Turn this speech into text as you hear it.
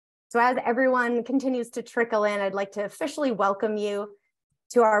So as everyone continues to trickle in, I'd like to officially welcome you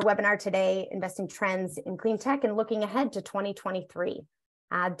to our webinar today, Investing Trends in Clean Tech and Looking Ahead to 2023.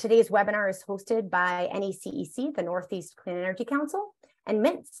 Today's webinar is hosted by NECEC, the Northeast Clean Energy Council, and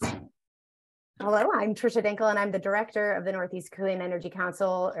Mintz. Hello, I'm Tricia Dinkel, and I'm the director of the Northeast Clean Energy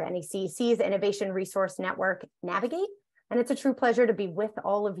Council, or NECEC's Innovation Resource Network, Navigate. And it's a true pleasure to be with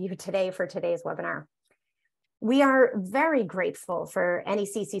all of you today for today's webinar. We are very grateful for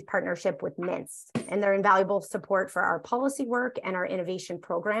NECEC's partnership with Mintz and their invaluable support for our policy work and our innovation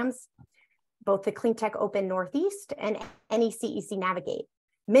programs, both the Cleantech Open Northeast and NECEC Navigate.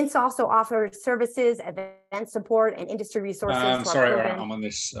 Mintz also offers services, event support, and industry resources. Sorry, I'm on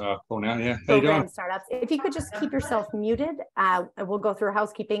this call now. Yeah, how you doing? Startups. If you could just keep yourself muted, we'll go through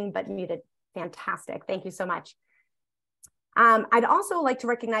housekeeping, but muted. Fantastic. Thank you so much. I'd also like to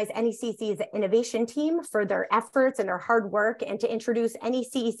recognize NECEC's innovation team for their efforts and their hard work, and to introduce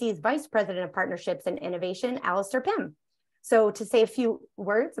NECEC's Vice President of Partnerships and Innovation, Alistair Pym. So to say a few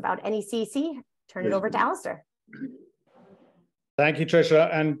words about NECEC, turn it over to Alistair. Thank you, Tricia.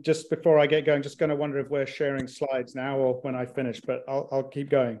 And just before I get going, just going to wonder if we're sharing slides now or when I finish, but I'll keep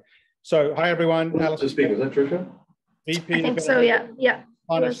going. So hi, everyone. Alistair speaking. Was that Tricia? VP. I think so, yeah.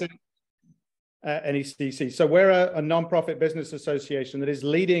 NECEC. So we're a nonprofit business association that is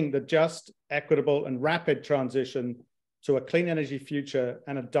leading the just, equitable, and rapid transition to a clean energy future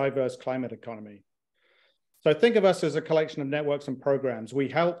and a diverse climate economy. So think of us as a collection of networks and programs. We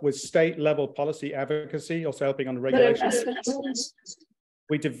help with state-level policy advocacy, also helping on regulations.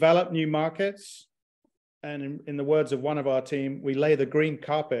 We develop new markets, and in the words of one of our team, we lay the green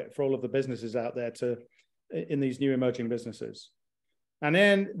carpet for all of the businesses out there in these new emerging businesses. And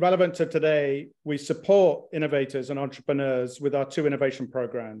then, relevant to today, we support innovators and entrepreneurs with our two innovation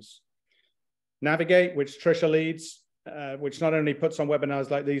programs. Navigate, which Tricia leads, which not only puts on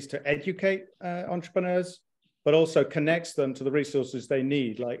webinars like these to educate entrepreneurs, but also connects them to the resources they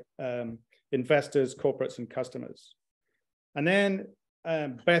need, like investors, corporates, and customers. And then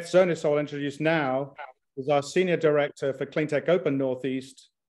Beth Zonis, I'll introduce now, is our Senior Director for Cleantech Open Northeast,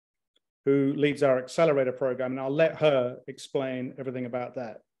 who leads our accelerator program, and I'll let her explain everything about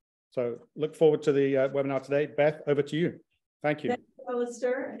that. So look forward to the webinar today. Beth, over to you. Thank you. Thank you,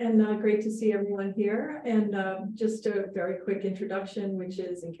 Alistair, and great to see everyone here. And just a very quick introduction, which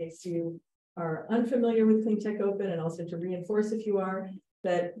is, in case you are unfamiliar with Cleantech Open, and also to reinforce if you are,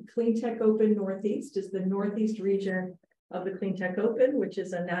 that Cleantech Open Northeast is the Northeast region of the Cleantech Open, which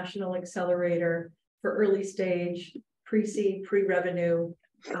is a national accelerator for early stage, pre-seed, pre-revenue,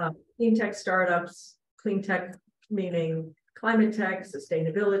 clean tech startups. Clean tech meaning climate tech,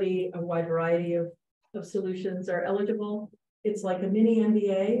 sustainability, a wide variety of solutions are eligible. It's like a mini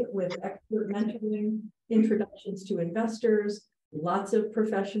MBA with expert mentoring, introductions to investors, lots of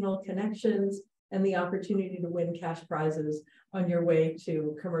professional connections, and the opportunity to win cash prizes on your way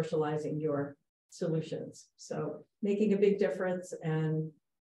to commercializing your solutions. So making a big difference and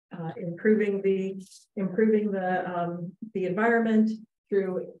improving the environment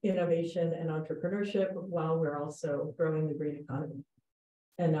through innovation and entrepreneurship, while we're also growing the green economy.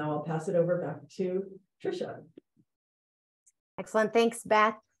 And now I'll pass it over back to Tricia. Excellent, thanks,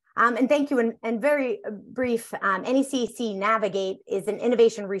 Beth. And thank you, and very brief, NECEC Navigate is an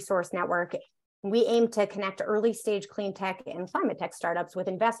innovation resource network. We aim to connect early stage clean tech and climate tech startups with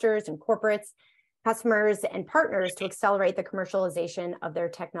investors and corporates, customers, and partners to accelerate the commercialization of their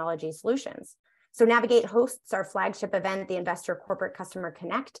technology solutions. So Navigate hosts our flagship event, the Investor Corporate Customer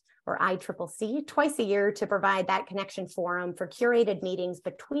Connect, or ICCC, twice a year to provide that connection forum for curated meetings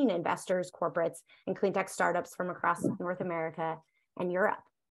between investors, corporates, and clean tech startups from across North America and Europe.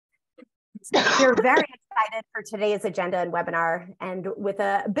 We're very excited for today's agenda and webinar, and with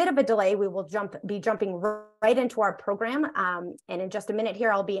a bit of a delay, we will be jumping right into our program. And in just a minute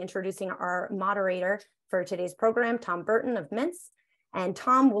here, I'll be introducing our moderator for today's program, Tom Burton of Mintz. And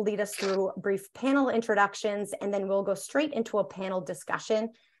Tom will lead us through brief panel introductions, and then we'll go straight into a panel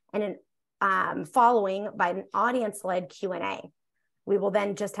discussion, and following by an audience-led Q&A. We will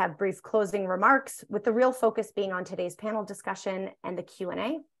then just have brief closing remarks, with the real focus being on today's panel discussion and the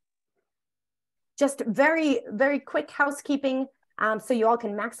Q&A. Just very, very quick housekeeping, so you all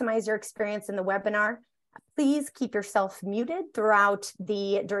can maximize your experience in the webinar. Please keep yourself muted throughout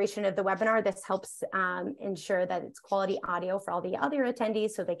the duration of the webinar. This helps ensure that it's quality audio for all the other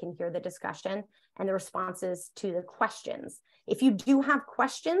attendees so they can hear the discussion and the responses to the questions. If you do have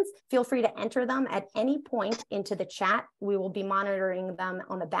questions, feel free to enter them at any point into the chat. We will be monitoring them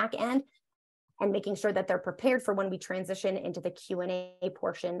on the back end and making sure that they're prepared for when we transition into the Q&A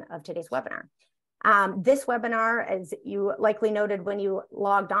portion of today's webinar. This webinar, as you likely noted when you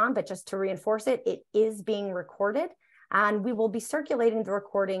logged on, but just to reinforce it, it is being recorded, and we will be circulating the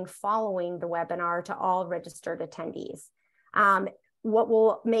recording following the webinar to all registered attendees. What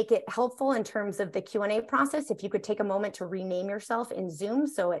will make it helpful in terms of the Q&A process, if you could take a moment to rename yourself in Zoom,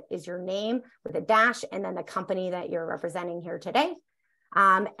 so it is your name with a dash and then the company that you're representing here today.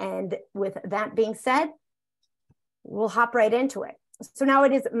 And with that being said, we'll hop right into it. So now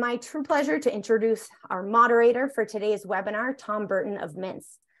it is my true pleasure to introduce our moderator for today's webinar, Tom Burton of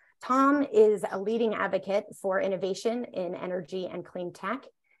Mintz. Tom is a leading advocate for innovation in energy and clean tech.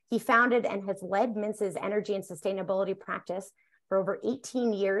 He founded and has led Mintz's energy and sustainability practice for over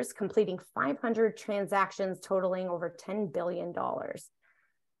 18 years, completing 500 transactions totaling over $10 billion.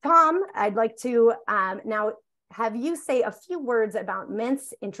 Tom, I'd like to now have you say a few words about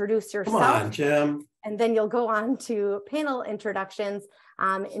Mintz, introduce yourself. Come on, Jim. And then you'll go on to panel introductions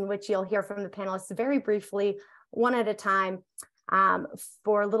in which you'll hear from the panelists very briefly, one at a time,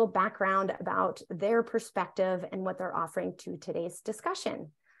 for a little background about their perspective and what they're offering to today's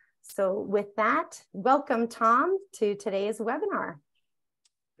discussion. So with that, welcome, Tom, to today's webinar.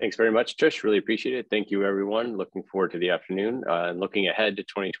 Thanks very much, Trish. Really appreciate it. Thank you, everyone. Looking forward to the afternoon and looking ahead to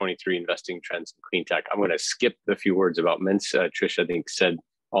 2023 investing trends in clean tech. I'm going to skip the few words about Mintz. Trish, I think, said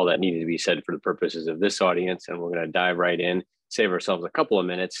all that needed to be said for the purposes of this audience, and we're going to dive right in, save ourselves a couple of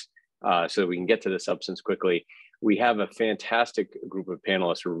minutes so that we can get to the substance quickly. We have a fantastic group of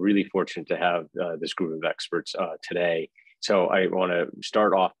panelists. We're really fortunate to have this group of experts today. So I want to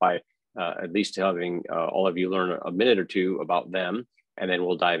start off by at least having all of you learn a minute or two about them, and then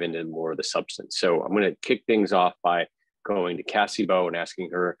we'll dive into more of the substance. So I'm going to kick things off by going to Cassie Bowe and asking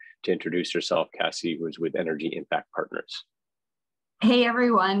her to introduce herself. Cassie was with Energy Impact Partners. Hey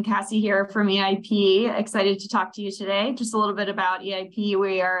everyone, Cassie here from EIP. Excited to talk to you today. Just a little bit about EIP.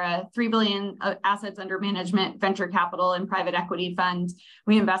 We are a $3 billion assets under management venture capital and private equity fund.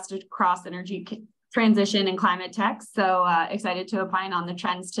 We invest across energy transition and climate tech. So excited to opine on the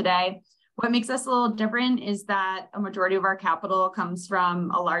trends today. What makes us a little different is that a majority of our capital comes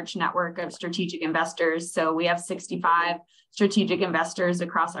from a large network of strategic investors. So we have 65 strategic investors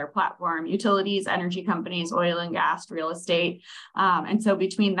across our platform: utilities, energy companies, oil and gas, real estate. And so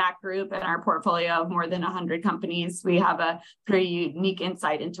between that group and our portfolio of more than 100 companies, we have a pretty unique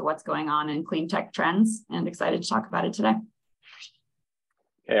insight into what's going on in clean tech trends, and excited to talk about it today.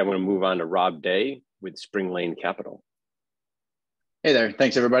 Okay, I'm going to move on to Rob Day with Spring Lane Capital. Hey there.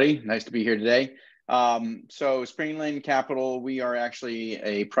 Thanks, everybody. Nice to be here today. So Spring Lane Capital, we are actually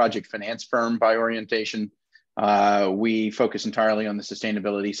a project finance firm by orientation. We focus entirely on the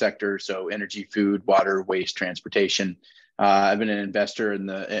sustainability sector, so energy, food, water, waste, transportation. I've been an investor in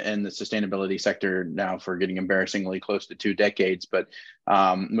the sustainability sector now for getting embarrassingly close to 2 decades, but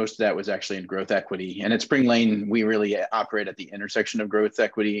most of that was actually in growth equity. And at Spring Lane, we really operate at the intersection of growth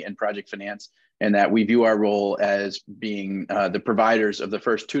equity and project finance, and that we view our role as being the providers of the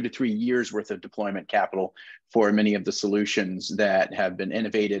first 2 to 3 years worth of deployment capital for many of the solutions that have been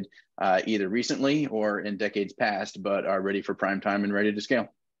innovated either recently or in decades past, but are ready for prime time and ready to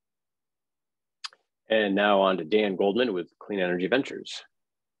scale. And now on to Dan Goldman with Clean Energy Ventures.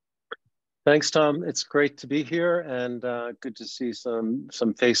 Thanks, Tom. It's great to be here, and good to see some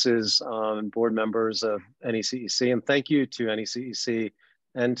faces and board members of NECEC. And thank you to NECEC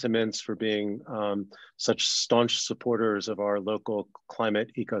and to Mintz for being such staunch supporters of our local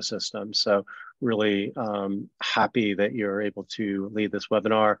climate ecosystem. So really happy that you're able to lead this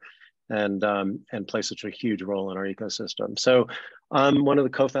webinar and play such a huge role in our ecosystem. So I'm one of the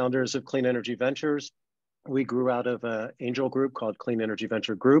co-founders of Clean Energy Ventures. We grew out of an angel group called Clean Energy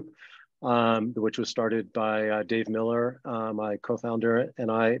Venture Group, which was started by Dave Miller, my co-founder, and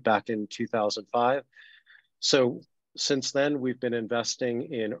I back in 2005. So since then, we've been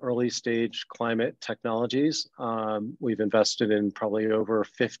investing in early stage climate technologies. We've invested in probably over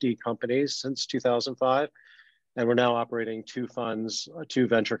 50 companies since 2005. And we're now operating 2 funds, 2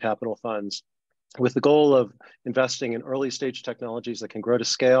 venture capital funds, with the goal of investing in early stage technologies that can grow to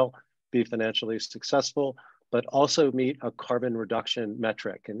scale, be financially successful, but also meet a carbon reduction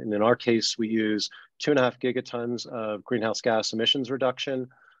metric. And in our case, we use 2.5 gigatons of greenhouse gas emissions reduction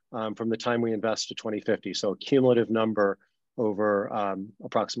from the time we invest to 2050. So a cumulative number over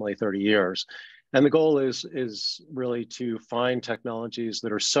approximately 30 years. And the goal is really to find technologies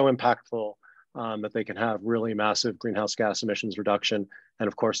that are so impactful that they can have really massive greenhouse gas emissions reduction. And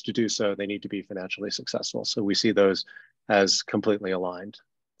of course, to do so, they need to be financially successful. So we see those as completely aligned.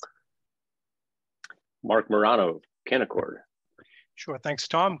 Marc Marano, Canaccord. Sure. Thanks,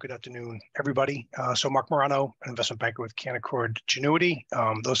 Tom. Good afternoon, everybody. So Marc Marano, an investment banker with Canaccord Genuity.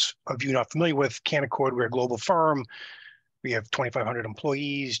 Those of you not familiar with Canaccord, we're a global firm. We have 2,500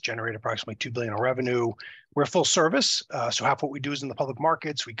 employees, generate approximately $2 billion in revenue. We're full service. So half what we do is in the public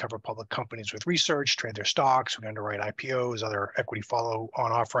markets. We cover public companies with research, trade their stocks. We underwrite IPOs, other equity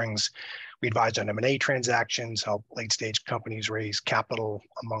follow-on offerings. We advise on M&A transactions, help late-stage companies raise capital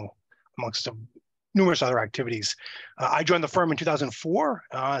amongst numerous other activities. I joined the firm in 2004.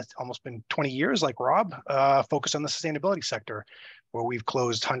 It's almost been 20 years, like Rob, focused on the sustainability sector, where we've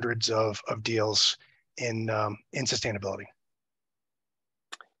closed hundreds of deals in sustainability.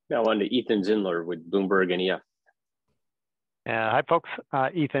 Now on to Ethan Zindler with Bloomberg NEF. Hi, folks.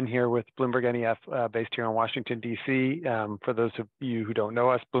 Ethan here with Bloomberg NEF, based here in Washington, D.C. For those of you who don't know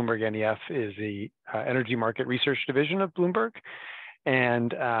us, Bloomberg NEF is the energy market research division of Bloomberg.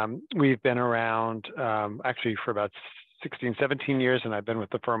 And we've been around actually for about 16, 17 years, and I've been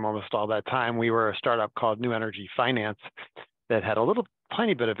with the firm almost all that time. We were a startup called New Energy Finance that had a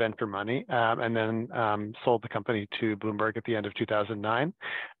tiny bit of venture money, and then sold the company to Bloomberg at the end of 2009.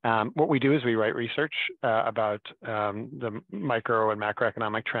 What we do is we write research about the micro and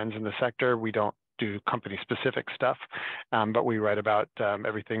macroeconomic trends in the sector. We don't do company-specific stuff, but we write about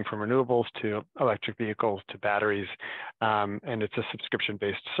everything from renewables to electric vehicles to batteries, and it's a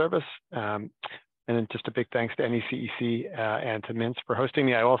subscription-based service. And then just a big thanks to NECEC and to Mintz for hosting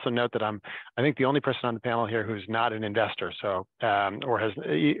me. I also note that I'm, I think, the only person on the panel here who's not an investor, so or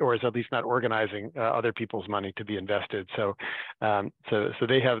is at least not organizing other people's money to be invested. So so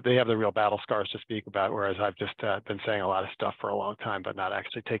they have the real battle scars to speak about, whereas I've just been saying a lot of stuff for a long time, but not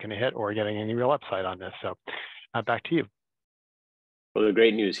actually taking a hit or getting any real upside on this. So back to you. Well, the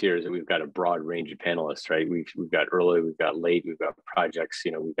great news here is that we've got a broad range of panelists, right? We've got early, we've got late, we've got projects.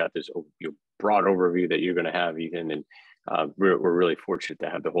 You know, we've got this broad overview that you're going to have, Ethan, and we're really fortunate to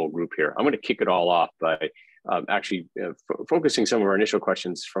have the whole group here. I'm going to kick it all off by actually focusing some of our initial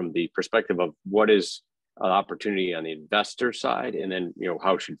questions from the perspective of what is an opportunity on the investor side, and then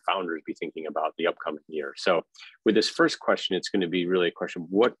how should founders be thinking about the upcoming year. So with this first question, it's going to be really a question: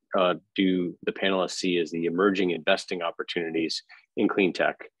 what do the panelists see as the emerging investing opportunities in clean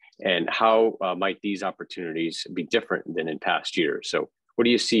tech, and how might these opportunities be different than in past years? So what do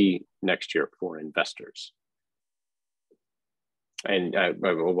you see next year for investors? And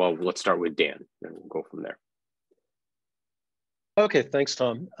well, let's start with Dan and we'll go from there. Okay, thanks,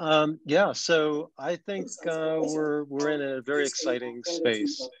 Tom. Yeah, so I think we're in a very exciting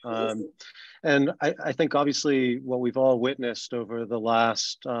space, and I think obviously what we've all witnessed over the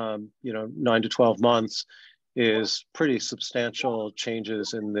last 9 to 12 months is pretty substantial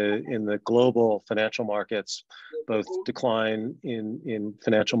changes in the global financial markets, both decline in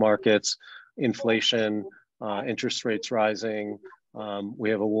financial markets, inflation, interest rates rising. We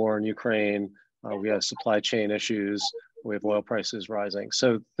have a war in Ukraine. We have supply chain issues. We have oil prices rising.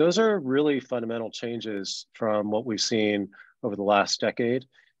 So those are really fundamental changes from what we've seen over the last decade.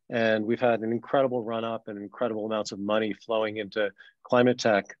 And we've had an incredible run up and incredible amounts of money flowing into climate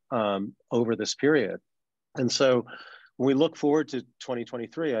tech over this period. And so when we look forward to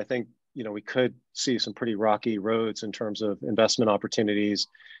 2023, I think, we could see some pretty rocky roads in terms of investment opportunities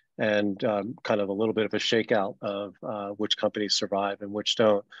and kind of a little bit of a shakeout of which companies survive and which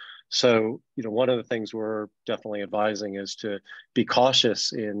don't. So, one of the things we're definitely advising is to be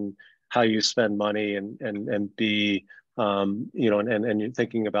cautious in how you spend money and be, and you're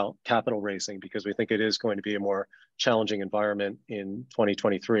thinking about capital raising, because we think it is going to be a more challenging environment in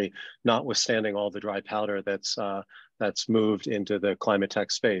 2023, notwithstanding all the dry powder that's moved into the climate tech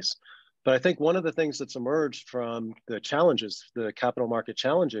space. But I think one of the things that's emerged from the challenges, the capital market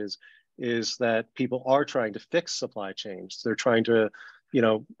challenges, is that people are trying to fix supply chains. They're trying to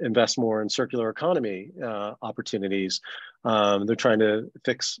invest more in circular economy opportunities. They're trying to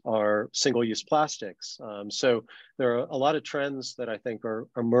fix our single-use plastics. So there are a lot of trends that I think are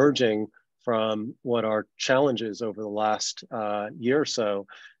emerging from what are challenges over the last year or so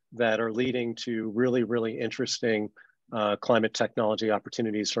that are leading to really, really interesting climate technology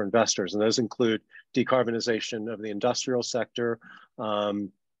opportunities for investors. And those include decarbonization of the industrial sector,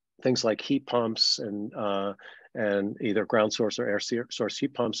 things like heat pumps and either ground source or air source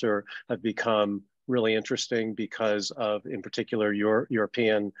heat pumps have become really interesting because of, in particular,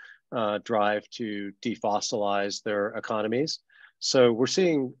 European drive to defossilize their economies. So we're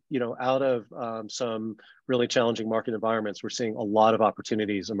seeing, out of some really challenging market environments, we're seeing a lot of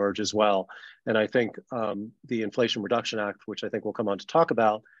opportunities emerge as well. And I think the Inflation Reduction Act, which I think we'll come on to talk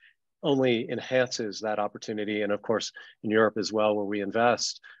about, only enhances that opportunity. And of course, in Europe as well, where we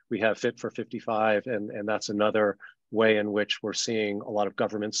invest, we have Fit for 55, and that's another way in which we're seeing a lot of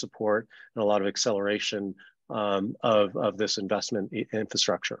government support and a lot of acceleration of this investment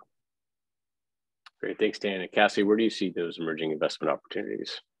infrastructure. Great, thanks, Dan. And Cassie, where do you see those emerging investment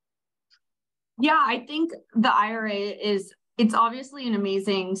opportunities? Yeah, I think the IRA it's obviously an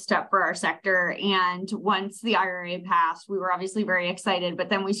amazing step for our sector. And once the IRA passed, we were obviously very excited, but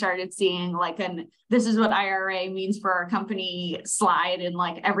then we started seeing this is what IRA means for our company slide in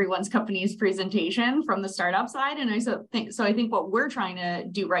everyone's company's presentation from the startup side. And I think what we're trying to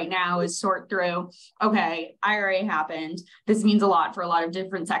do right now is sort through, okay, IRA happened. This means a lot for a lot of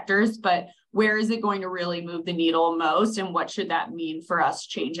different sectors, but where is it going to really move the needle most? And what should that mean for us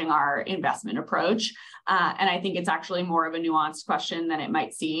changing our investment approach? And I think it's actually more of a nuanced question than it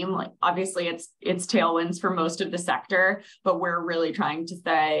might seem. Obviously it's tailwinds for most of the sector, but we're really trying to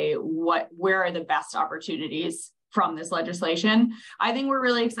say where are the best opportunities from this legislation. I think we're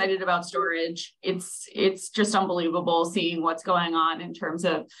really excited about storage. It's just unbelievable seeing what's going on in terms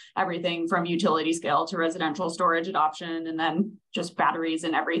of everything from utility scale to residential storage adoption, and then just batteries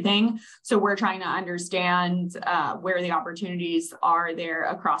and everything. So we're trying to understand where the opportunities are there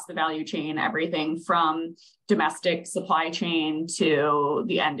across the value chain, everything from domestic supply chain to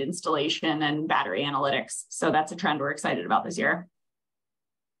the end installation and battery analytics. So that's a trend we're excited about this year.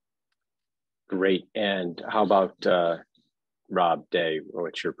 Great. And how about Rob, Day?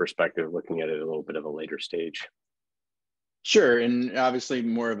 What's your perspective looking at it a little bit of a later stage? Sure, and obviously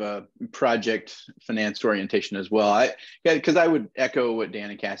more of a project finance orientation as well. Because I would echo what Dan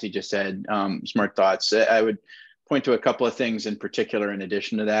and Cassie just said, smart thoughts. I would point to a couple of things in particular in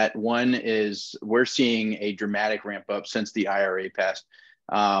addition to that. One is we're seeing a dramatic ramp up since the IRA passed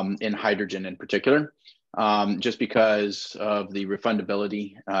in hydrogen in particular. Just because of the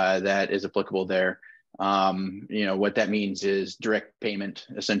refundability that is applicable there. What that means is direct payment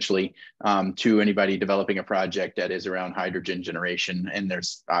essentially to anybody developing a project that is around hydrogen generation. And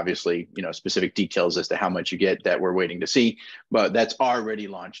there's obviously, specific details as to how much you get that we're waiting to see, but that's already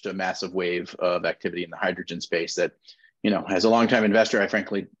launched a massive wave of activity in the hydrogen space that, as a longtime investor, I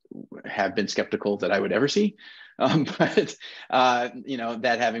frankly have been skeptical that I would ever see. But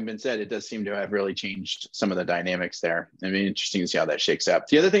that having been said, it does seem to have really changed some of the dynamics there. I mean, interesting to see how that shakes out.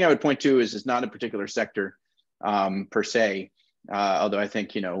 The other thing I would point to is it's not a particular sector per se, although I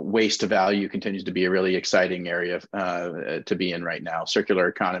think, waste to value continues to be a really exciting area to be in right now, circular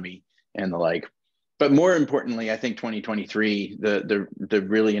economy and the like. But more importantly, I think 2023, the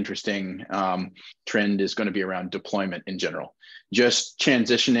really interesting trend is going to be around deployment in general. Just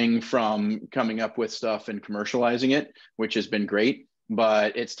transitioning from coming up with stuff and commercializing it, which has been great,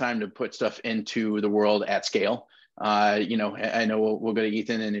 but it's time to put stuff into the world at scale. I know we'll go to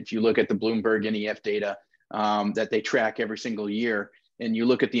Ethan, and if you look at the Bloomberg NEF data that they track every single year, and you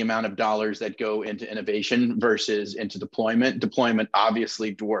look at the amount of dollars that go into innovation versus into deployment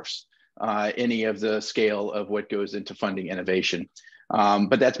obviously dwarfs any of the scale of what goes into funding innovation.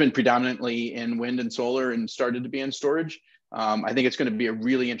 But that's been predominantly in wind and solar and started to be in storage. I think it's going to be a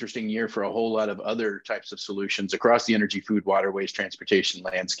really interesting year for a whole lot of other types of solutions across the energy, food, water, waste, transportation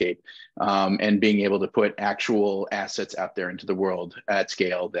landscape, and being able to put actual assets out there into the world at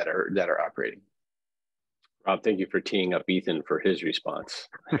scale that are operating. Rob, thank you for teeing up Ethan for his response.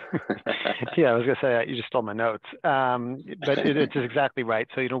 Yeah, I was going to say, you just stole my notes, but it's exactly right.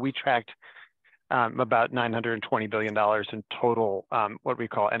 So, we tracked about $920 billion in total, what we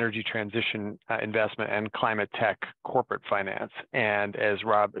call energy transition investment and climate tech corporate finance. And as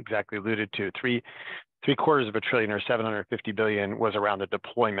Rob exactly alluded to, three quarters of $1 trillion or 750 billion was around the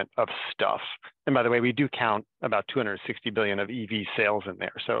deployment of stuff. And by the way, we do count about 260 billion of EV sales in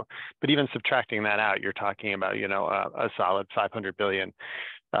there. So, but even subtracting that out, you're talking about, a solid 500 billion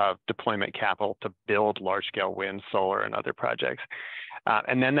of deployment capital to build large scale wind, solar, and other projects.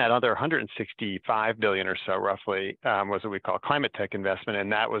 And then that other 165 billion or so roughly was what we call climate tech investment.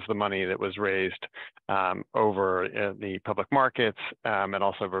 And that was the money that was raised over the public markets and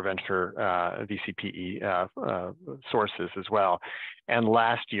also over venture VCPE sources as well. And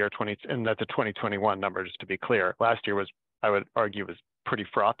last year, and that's a 2021 number, just to be clear, last year was, I would argue, was pretty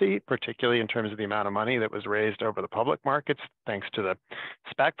frothy, particularly in terms of the amount of money that was raised over the public markets, thanks to the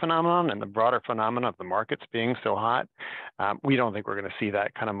SPAC phenomenon and the broader phenomenon of the markets being so hot. We don't think we're going to see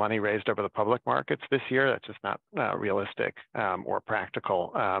that kind of money raised over the public markets this year. That's just not realistic or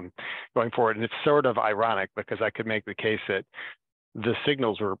practical going forward. And it's sort of ironic because I could make the case that the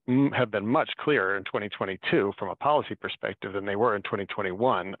signals have been much clearer in 2022 from a policy perspective than they were in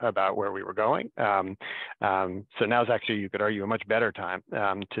 2021 about where we were going. So now's actually, you could argue, a much better time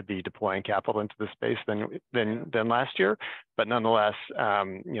to be deploying capital into the space than last year. But nonetheless,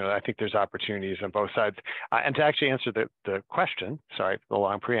 I think there's opportunities on both sides. And to actually answer the question, sorry for the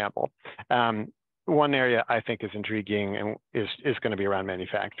long preamble, one area I think is intriguing and is going to be around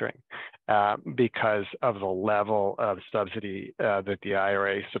manufacturing because of the level of subsidy that the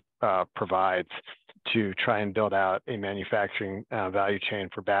IRA provides to try and build out a manufacturing value chain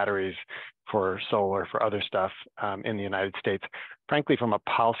for batteries, for solar, for other stuff in the United States. Frankly, from a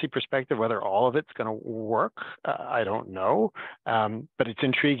policy perspective, whether all of it's going to work, I don't know. But it's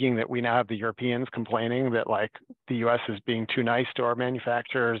intriguing that we now have the Europeans complaining that like the US is being too nice to our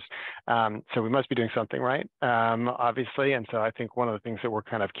manufacturers. So we must be doing something right, obviously. And so I think one of the things that we're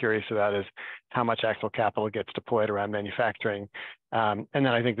kind of curious about is how much actual capital gets deployed around manufacturing. And then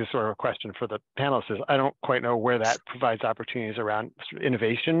I think this sort of a question for the panelists is, I don't quite know where that provides opportunities around sort of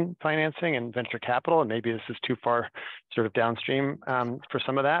innovation financing and venture capital. And maybe this is too far sort of downstream for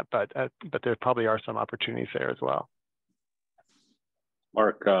some of that, but there probably are some opportunities there as well.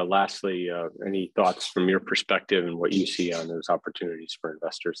 Marc, lastly, any thoughts from your perspective and what you see on those opportunities for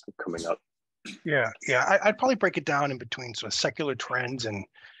investors coming up? Yeah, I'd probably break it down in between sort of secular trends and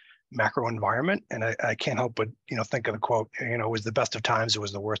macro environment. And I can't help but, think of the quote, it was the best of times, it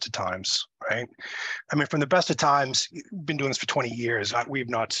was the worst of times, right? I mean, from the best of times, we've been doing this for 20 years. We've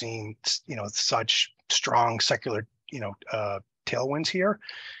not seen, such strong secular, tailwinds here.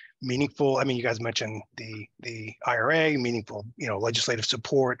 Meaningful, I mean, you guys mentioned the IRA, meaningful, legislative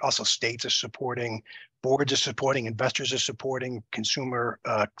support, also states are supporting, boards are supporting, investors are supporting, consumer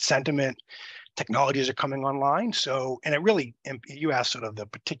sentiment, technologies are coming online. So, and it really, you asked sort of the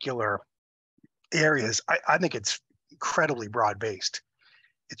particular areas, I think it's incredibly broad-based.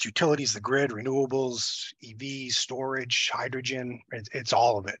 It's utilities, the grid, renewables, EVs, storage, hydrogen, it's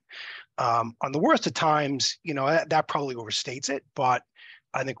all of it. On the worst of times, that probably overstates it, but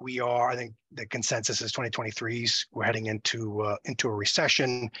I think the consensus is 2023's, we're heading into a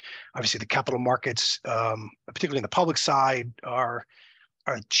recession. Obviously the capital markets, particularly in the public side, are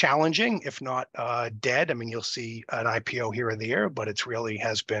challenging, if not dead. I mean, you'll see an IPO here or there, but it's really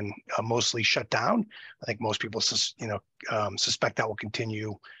has been mostly shut down. I think most people, suspect that will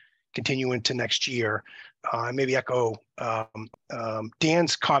continue into next year. Maybe echo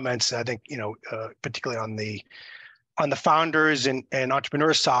Dan's comments. I think particularly on the founders and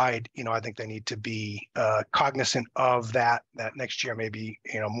entrepreneur side, I think they need to be cognizant of that next year may be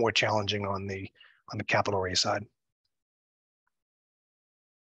more challenging on the capital raise side.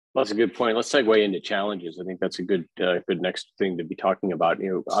 Well, that's a good point. Let's segue into challenges. I think that's a good next thing to be talking about.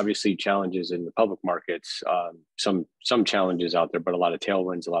 Obviously challenges in the public markets, some challenges out there, but a lot of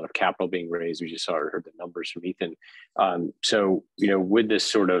tailwinds, a lot of capital being raised. We just heard the numbers from Ethan. So, with this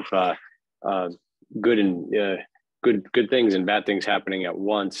sort of good things and bad things happening at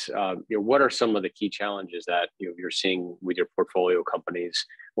once, what are some of the key challenges that you're seeing with your portfolio companies,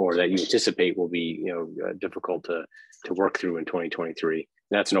 or that you anticipate will be difficult to work through in 2023?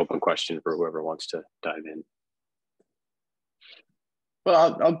 That's an open question for whoever wants to dive in.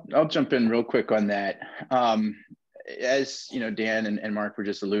 Well, I'll jump in real quick on that. As Dan and Marc were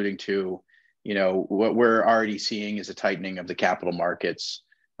just alluding to, what we're already seeing is a tightening of the capital markets.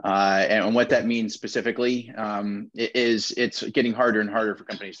 And what that means specifically it's getting harder and harder for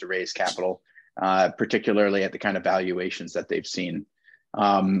companies to raise capital, particularly at the kind of valuations that they've seen.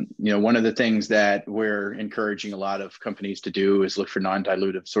 One of the things that we're encouraging a lot of companies to do is look for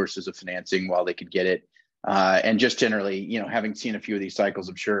non-dilutive sources of financing while they could get it. And just generally, having seen a few of these cycles,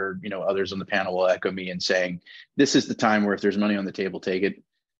 I'm sure, others on the panel will echo me in saying, this is the time where if there's money on the table, take it,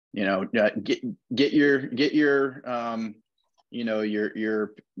 get your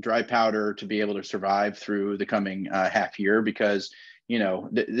dry powder to be able to survive through the coming half year, because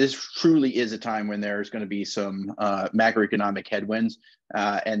this truly is a time when there's going to be some macroeconomic headwinds,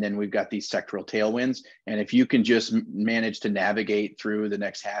 and then we've got these sectoral tailwinds. And if you can just manage to navigate through the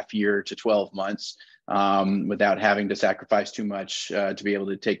next half year to 12 months without having to sacrifice too much to be able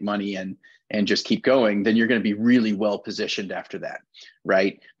to take money and just keep going, then you're going to be really well positioned after that,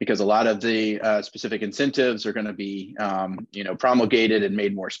 right? Because a lot of the specific incentives are going to be, promulgated and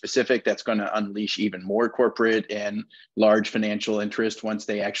made more specific. That's going to unleash even more corporate and large financial interest once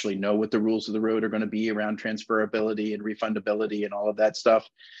they actually know what the rules of the road are going to be around transferability and refundability and all of that stuff.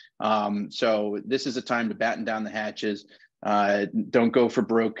 So this is a time to batten down the hatches. Don't go for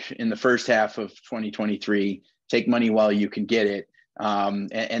broke in the first half of 2023. Take money while you can get it.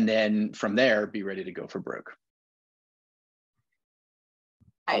 And then from there, be ready to go for broke.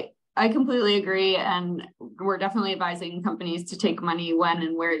 I completely agree. And we're definitely advising companies to take money when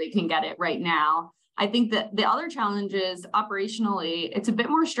and where they can get it right now. I think that the other challenge is operationally, it's a bit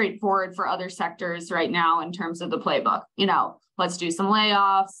more straightforward for other sectors right now in terms of the playbook. Let's do some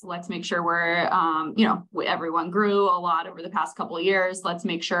layoffs. Let's make sure we're, everyone grew a lot over the past couple of years. Let's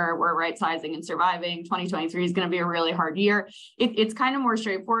make sure we're right sizing and surviving. 2023 is going to be a really hard year. It's kind of more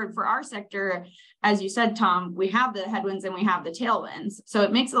straightforward for our sector. As you said, Tom, we have the headwinds and we have the tailwinds. So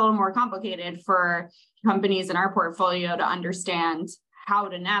it makes it a little more complicated for companies in our portfolio to understand how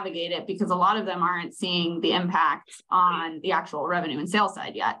to navigate it, because a lot of them aren't seeing the impact on the actual revenue and sales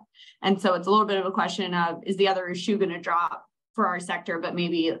side yet. And so it's a little bit of a question of, is the other shoe going to drop for our sector, but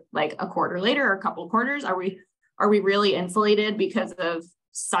maybe like a quarter later or a couple of quarters? Are we really insulated because of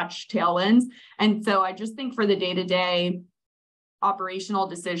such tailwinds? And so I just think for the day-to-day operational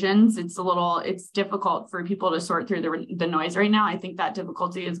decisions, it's difficult for people to sort through the noise right now. I think that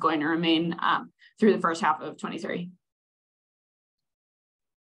difficulty is going to remain through the first half of 23.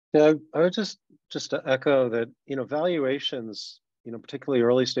 Yeah, I would just to echo that, valuations, particularly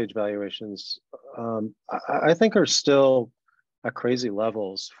early stage valuations, I think are still at crazy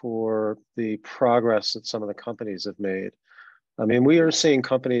levels for the progress that some of the companies have made. I mean, we are seeing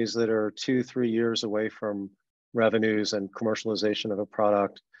companies that are 2-3 years away from revenues and commercialization of a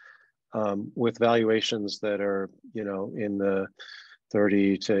product with valuations that are, in the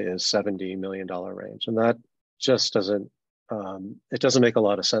 $30 to $70 million range. And that just doesn't make a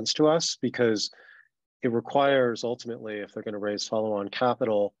lot of sense to us, because it requires ultimately, if they're going to raise follow-on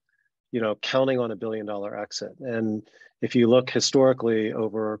capital, counting on $1 billion exit. And if you look historically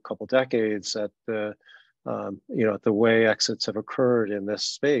over a couple decades at the way exits have occurred in this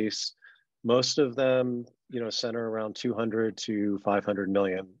space, most of them, center around 200 to 500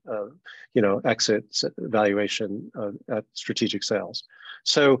 million, exit valuation at strategic sales.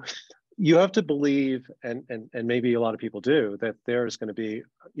 So you have to believe, and maybe a lot of people do, that there's going to be,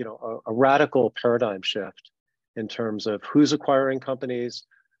 a radical paradigm shift in terms of who's acquiring companies,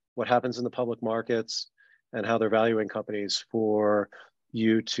 what happens in the public markets, and how they're valuing companies for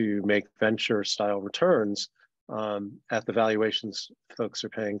you to make venture style returns at the valuations folks are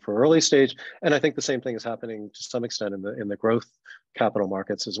paying for early stage. And I think the same thing is happening to some extent in the growth capital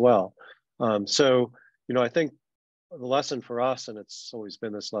markets as well. So, I think the lesson for us, and it's always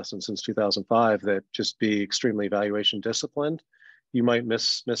been this lesson since 2005, that just be extremely valuation disciplined. You might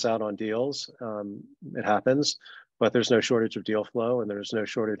miss out on deals. It happens, but there's no shortage of deal flow, and there's no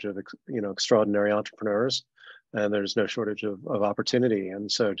shortage of extraordinary entrepreneurs, and there's no shortage of opportunity.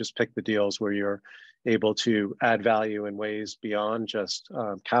 And so just pick the deals where you're able to add value in ways beyond just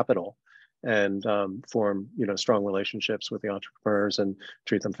capital, and form strong relationships with the entrepreneurs and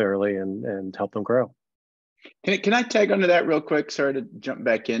treat them fairly and help them grow. Can I tag onto that real quick? Sorry to jump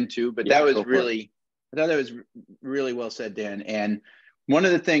back into, but I thought that was really well said, Dan. And one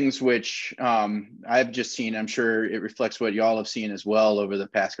of the things which I've just seen, I'm sure it reflects what y'all have seen as well over the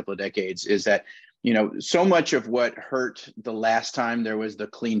past couple of decades, is that so much of what hurt the last time there was the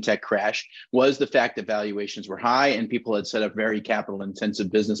Cleantech crash was the fact that valuations were high and people had set up very capital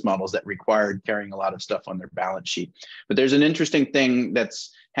intensive business models that required carrying a lot of stuff on their balance sheet. But there's an interesting thing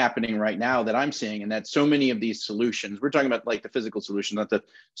that's happening right now that I'm seeing, and that so many of these solutions, we're talking about like the physical solutions, not the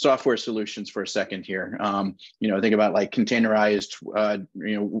software solutions for a second here. Think about like containerized,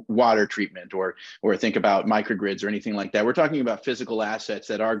 water treatment, or think about microgrids or anything like that. We're talking about physical assets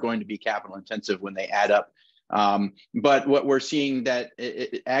that are going to be capital intensive when they add up. But what we're seeing that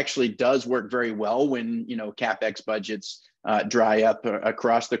it actually does work very well when, CapEx budgets dry up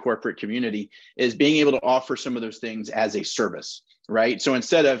across the corporate community, is being able to offer some of those things as a service. Right. So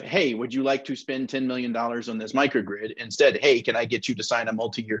instead of, hey, would you like to spend $10 million on this microgrid? Instead, hey, can I get you to sign a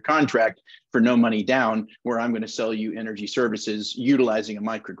multi-year contract for no money down, where I'm going to sell you energy services utilizing a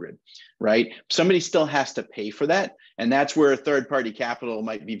microgrid? Right. Somebody still has to pay for that. And that's where third-party capital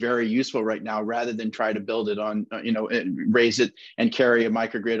might be very useful right now, rather than try to build it on, raise it and carry a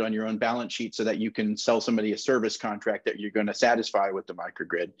microgrid on your own balance sheet so that you can sell somebody a service contract that you're going to satisfy with the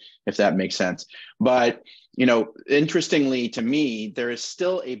microgrid, if that makes sense. But, interestingly to me, there is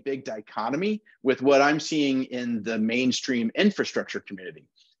still a big dichotomy with what I'm seeing in the mainstream infrastructure community,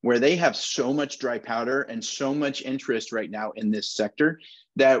 where they have so much dry powder and so much interest right now in this sector,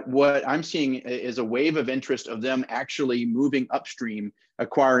 that what I'm seeing is a wave of interest of them actually moving upstream,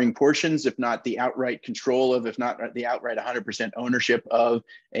 acquiring portions, if not the outright control of, if not the outright 100% ownership of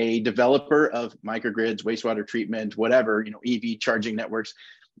a developer of microgrids, wastewater treatment, whatever, EV charging networks.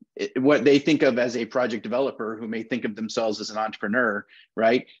 what they think of as a project developer who may think of themselves as an entrepreneur,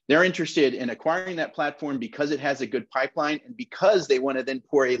 right? They're interested in acquiring that platform because it has a good pipeline and because they want to then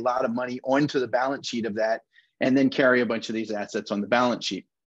pour a lot of money onto the balance sheet of that and then carry a bunch of these assets on the balance sheet.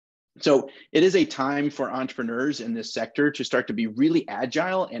 So it is a time for entrepreneurs in this sector to start to be really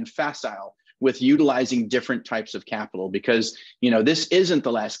agile and facile with utilizing different types of capital, because this isn't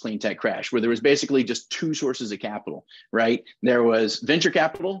the last clean tech crash where there was basically just two sources of capital, right? There was venture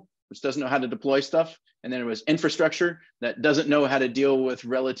capital, which doesn't know how to deploy stuff, and then there was infrastructure that doesn't know how to deal with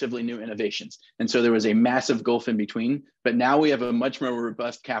relatively new innovations. And so there was a massive gulf in between, but now we have a much more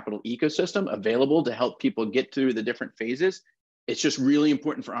robust capital ecosystem available to help people get through the different phases. It's just really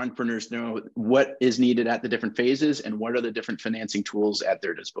important for entrepreneurs to know what is needed at the different phases and what are the different financing tools at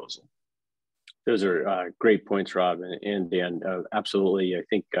their disposal. Those are great points, Rob and Dan. Absolutely, I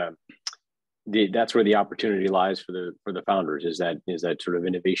think that's where the opportunity lies for the founders. Is that sort of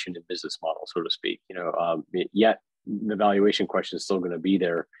innovation in business model, so to speak. Yet the valuation question is still going to be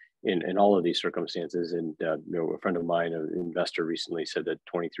there in all of these circumstances. And a friend of mine, an investor, recently said that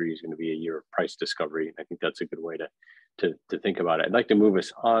 23 is going to be a year of price discovery. And I think that's a good way to think about it. I'd like to move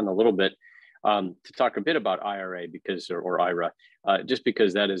us on a little bit. To talk a bit about IRA or IRA, just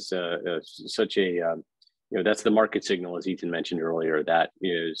because that is such a, that's the market signal, as Ethan mentioned earlier, that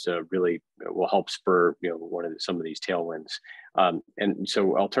is really will help spur, some of these tailwinds. And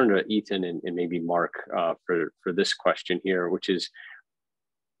so I'll turn to Ethan and maybe Marc for this question here, which is,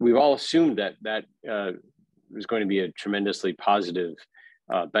 we've all assumed that is going to be a tremendously positive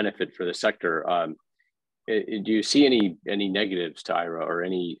benefit for the sector. Do you see any negatives to IRA or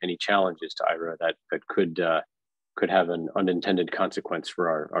any challenges to IRA that could have an unintended consequence for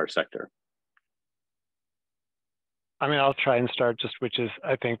our sector? I mean, I'll try and start which is,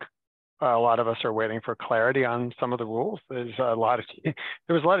 I think a lot of us are waiting for clarity on some of the rules. There was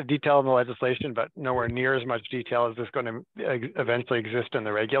a lot of detail in the legislation, but nowhere near as much detail as is going to eventually exist in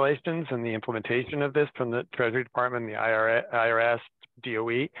the regulations and the implementation of this from the Treasury Department, the IRS,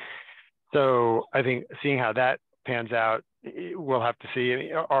 DOE. So I think seeing how that pans out, we'll have to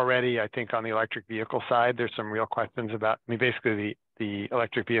see. Already, I think on the electric vehicle side, there's some real questions about, basically the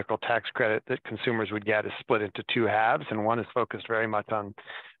electric vehicle tax credit that consumers would get is split into two halves, and one is focused very much on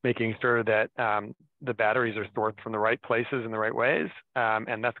making sure that the batteries are sourced from the right places in the right ways.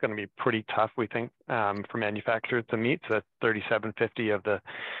 And that's going to be pretty tough, we think, for manufacturers to meet. So that's $3,750 of the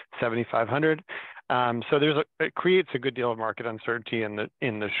 $7,500. So it creates a good deal of market uncertainty in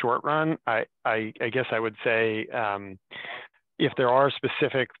the short run. I guess I would say if there are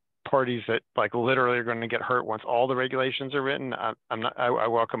specific parties that literally are going to get hurt once all the regulations are written, I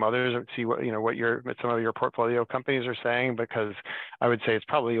welcome others to see what some of your portfolio companies are saying, because I would say it's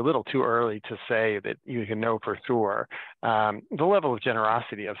probably a little too early to say that you can know for sure. The level of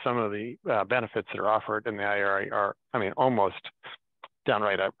generosity of some of the benefits that are offered in the IRA are, almost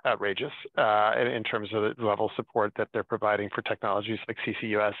downright outrageous in terms of the level of support that they're providing for technologies like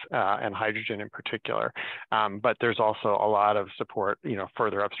CCUS and hydrogen in particular. But there's also a lot of support,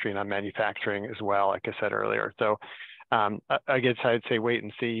 further upstream on manufacturing as well, like I said earlier. So I guess I'd say wait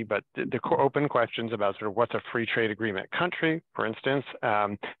and see, but the open questions about sort of what's a free trade agreement country, for instance,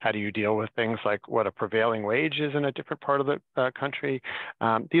 how do you deal with things like what a prevailing wage is in a different part of the country?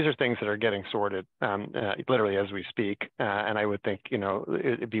 These are things that are getting sorted literally as we speak. And I would think,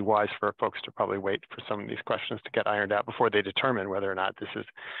 it'd be wise for folks to probably wait for some of these questions to get ironed out before they determine whether or not this is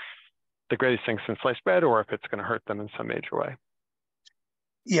the greatest thing since sliced bread, or if it's going to hurt them in some major way.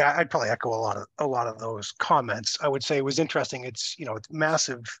 Yeah, I'd probably echo a lot of those comments. I would say it was interesting. It's it's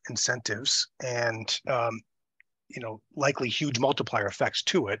massive incentives and likely huge multiplier effects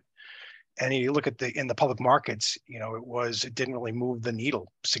to it. And you look at in the public markets, it didn't really move the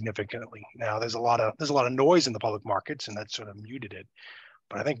needle significantly. Now there's a lot of noise in the public markets, and that sort of muted it.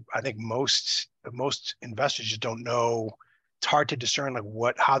 But I think most investors just don't know. It's hard to discern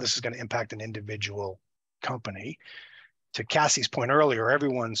how this is going to impact an individual company. To Cassie's point earlier,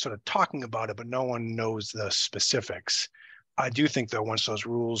 everyone's sort of talking about it, but no one knows the specifics. I do think that once those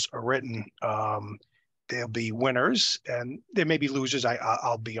rules are written, there'll be winners and there may be losers.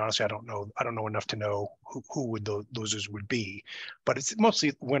 I'll be honest, I don't know enough to know who would the losers would be, but it's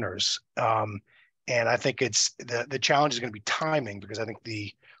mostly winners. And I think it's the challenge is going to be timing, because I think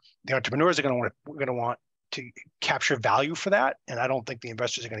the entrepreneurs are going to want to capture value for that, and I don't think the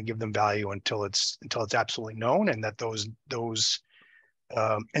investors are going to give them value until it's absolutely known, and that those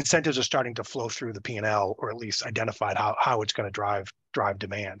incentives are starting to flow through the P&L, or at least identified how it's going to drive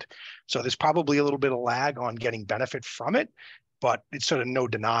demand. So there's probably a little bit of lag on getting benefit from it, but it's sort of no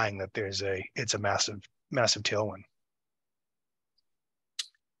denying that it's a massive tailwind.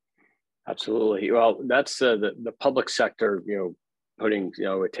 Absolutely. Well, that's the public sector, putting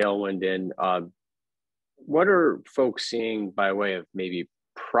a tailwind in. What are folks seeing by way of maybe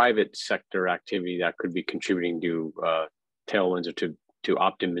private sector activity that could be contributing to tailwinds or to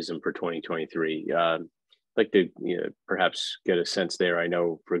optimism for 2023? Like to perhaps get a sense there. I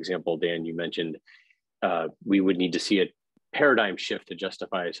know, for example, Dan, you mentioned we would need to see a paradigm shift to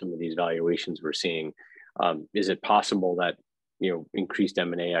justify some of these valuations we're seeing. Is it possible that increased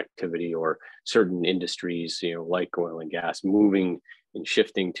M&A activity or certain industries, like oil and gas, moving and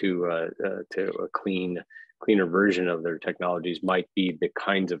shifting to a cleaner version of their technologies might be the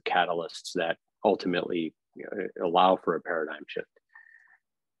kinds of catalysts that ultimately allow for a paradigm shift?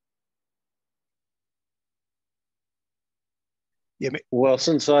 Yeah. Well,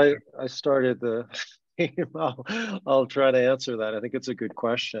 since I started the I'll try to answer that. I think it's a good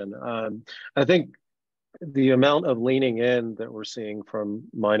question. I think the amount of leaning in that we're seeing from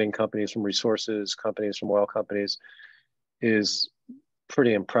mining companies, from resources companies, from oil companies is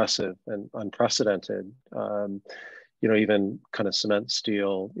pretty impressive and unprecedented. Even kind of cement,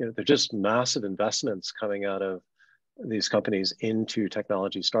 steel, they're just massive investments coming out of these companies into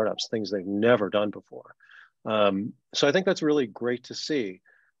technology startups, things they've never done before. So I think that's really great to see,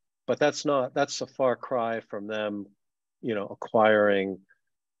 but that's a far cry from them, acquiring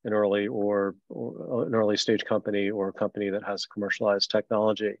an early or an early stage company or a company that has commercialized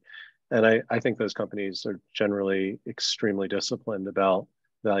technology. And I think those companies are generally extremely disciplined about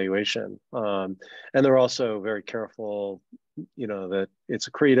valuation. And they're also very careful, that it's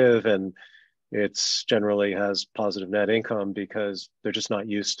accretive and it's generally has positive net income because they're just not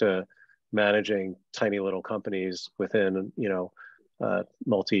used to managing tiny little companies within,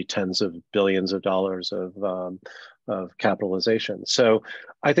 multi tens of billions of dollars of capitalization. So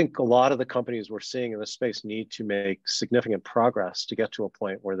I think a lot of the companies we're seeing in this space need to make significant progress to get to a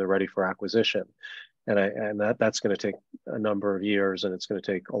point where they're ready for acquisition. And that's going to take a number of years, and it's going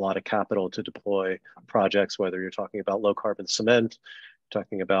to take a lot of capital to deploy projects, whether you're talking about low carbon cement,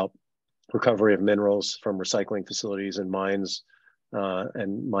 talking about recovery of minerals from recycling facilities and mines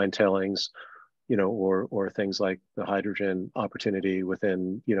and mine tailings, or things like the hydrogen opportunity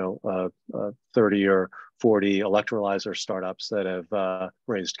within, 30 or 40 electrolyzer startups that have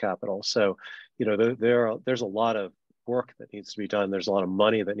raised capital. So, there's a lot of work that needs to be done. There's a lot of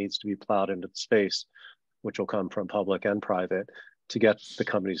money that needs to be plowed into the space, which will come from public and private, to get the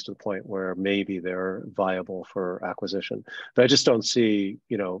companies to the point where maybe they're viable for acquisition. But I just don't see,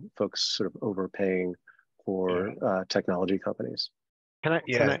 folks sort of overpaying for technology companies. Can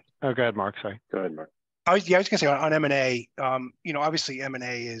I? Oh, go ahead, Marc. Sorry. Go ahead, Marc. I was going to say on M&A, obviously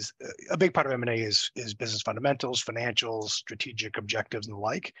M&A is a big part of M&A is business fundamentals, financials, strategic objectives, and the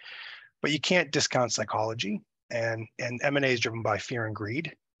like. But you can't discount psychology, and M&A is driven by fear and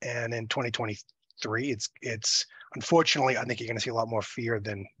greed. And in 2023, it's unfortunately, I think you're going to see a lot more fear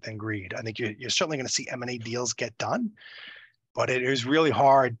than greed. I think you're certainly going to see M&A deals get done, but it is really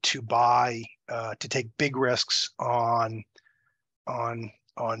hard to buy, to take big risks on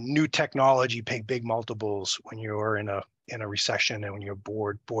new technology, pay big multiples when you're in a recession and when your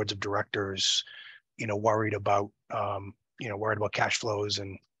boards of directors, worried about cash flows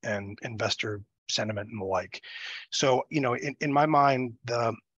and investor sentiment and the like. So, in my mind,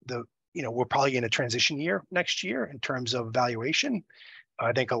 we're probably in a transition year next year in terms of valuation.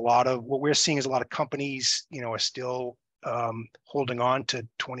 I think a lot of what we're seeing is a lot of companies, are still holding on to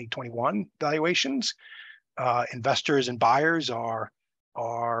 2021 valuations. Investors and buyers are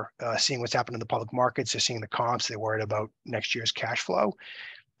seeing what's happening in the public markets. They're seeing the comps. They're worried about next year's cash flow.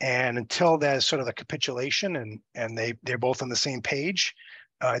 And until there's sort of the capitulation and they're both on the same page,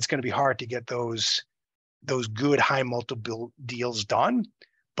 it's going to be hard to get those good high multiple deals done.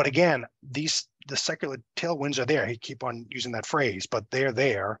 But again, the secular tailwinds are there. I keep on using that phrase, but they're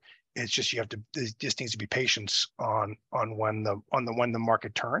there. It's just there just needs to be patience on when the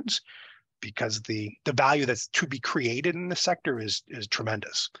market turns, because the value that's to be created in the sector is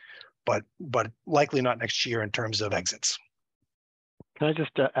tremendous, but likely not next year in terms of exits. Can I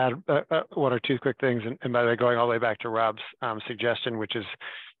just add one or two quick things? And by the way, going all the way back to Rob's suggestion, which is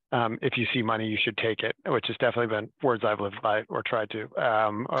if you see money, you should take it, which has definitely been words I've lived by or tried to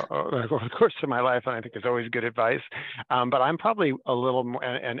over the course of my life, and I think is always good advice. But I'm probably a little more,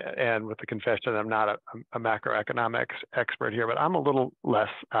 and with the confession, I'm not a macroeconomics expert here, but I'm a little less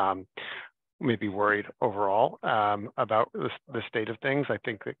maybe worried overall about the state of things. I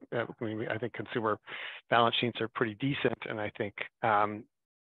think that I think consumer balance sheets are pretty decent, and I think I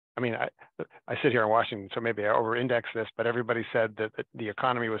sit here in Washington, so maybe I over-index this, but everybody said that the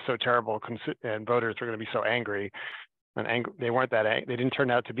economy was so terrible and voters were going to be so angry They weren't that angry. They didn't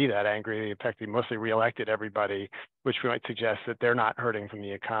turn out to be that angry. In fact, they mostly reelected everybody, which might suggest that they're not hurting from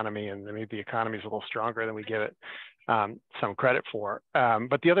the economy, and maybe the economy is a little stronger than we give it some credit for.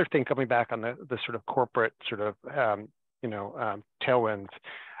 But the other thing, coming back on the sort of corporate sort of tailwinds.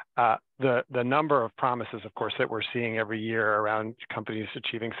 The number of promises, of course, that we're seeing every year around companies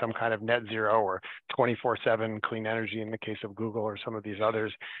achieving some kind of net zero or 24/7 clean energy in the case of Google or some of these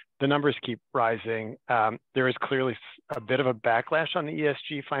others, the numbers keep rising. There is clearly a bit of a backlash on the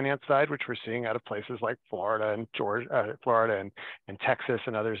ESG finance side, which we're seeing out of places like Florida and Florida and Texas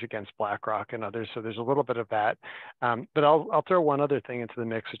and others against BlackRock and others. So there's a little bit of that. But I'll throw one other thing into the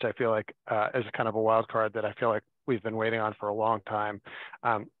mix, which I feel like is kind of a wild card that I feel like we've been waiting on for a long time,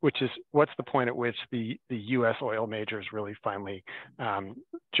 which is what's the point at which the U.S. oil majors really finally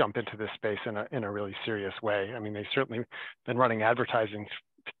jump into this space in a really serious way. I mean, they've certainly been running advertisements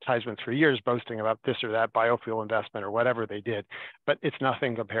for years boasting about this or that biofuel investment or whatever they did, but it's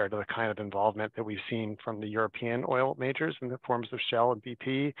nothing compared to the kind of involvement that we've seen from the European oil majors in the forms of Shell and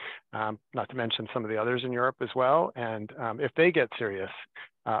BP, not to mention some of the others in Europe as well. And if they get serious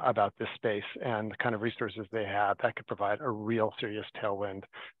about this space and the kind of resources they have, that could provide a real serious tailwind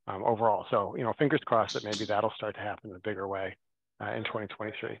overall. So, fingers crossed that maybe that'll start to happen in a bigger way in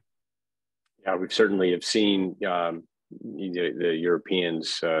 2023. Yeah, we've certainly have seen the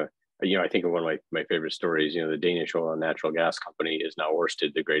Europeans. I think of one of my favorite stories. The Danish oil and natural gas company is now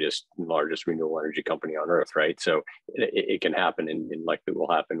Ørsted, the largest renewable energy company on earth, right? So it can happen, and likely will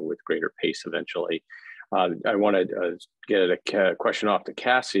happen with greater pace eventually. I want to get a question off to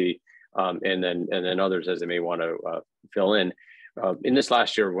Cassie, and then others as they may want to fill in. In this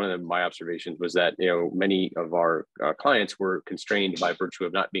last year, one of my observations was that many of our clients were constrained by virtue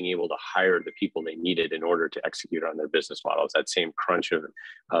of not being able to hire the people they needed in order to execute on their business models. That same crunch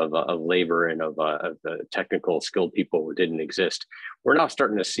of labor and of the technical skilled people didn't exist. We're now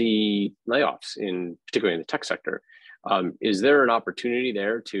starting to see layoffs particularly in the tech sector. Is there an opportunity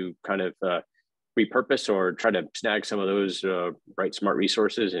there to kind of repurpose or try to snag some of those bright, smart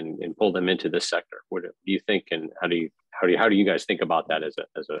resources and pull them into this sector? What do you think, and how do you guys think about that as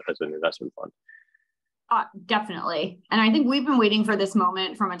an investment fund? Definitely. And I think we've been waiting for this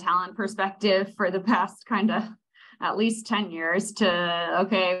moment from a talent perspective for the past kind of at least 10 years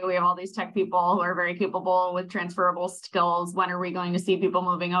okay, we have all these tech people who are very capable with transferable skills. When are we going to see people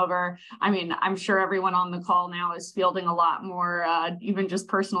moving over? I mean, I'm sure everyone on the call now is fielding a lot more, even just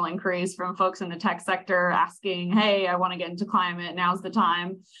personal inquiries from folks in the tech sector asking, hey, I want to get into climate, now's the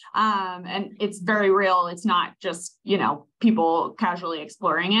time. And it's very real. It's not just, people casually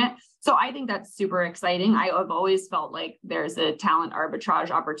exploring it. So I think that's super exciting. I've always felt like there's a talent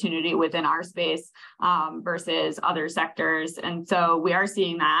arbitrage opportunity within our space versus other sectors. And so we are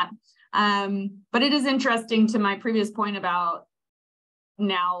seeing that. But it is interesting to my previous point about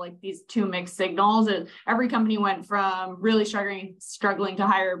now, like these two mixed signals. Every company went from really struggling to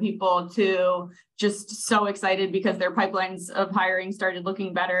hire people to just so excited because their pipelines of hiring started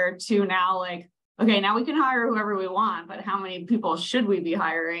looking better to now like, okay, now we can hire whoever we want, but how many people should we be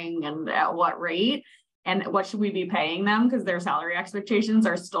hiring and at what rate? And what should we be paying them? Because their salary expectations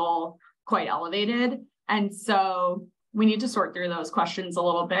are still quite elevated. And so we need to sort through those questions a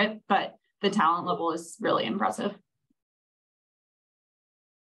little bit, but the talent level is really impressive.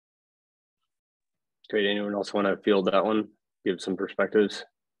 Great. Anyone else want to field that one? Give some perspectives?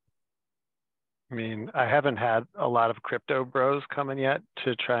 I mean, I haven't had a lot of crypto bros coming yet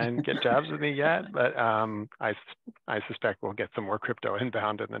to try and get jobs with me yet, but I suspect we'll get some more crypto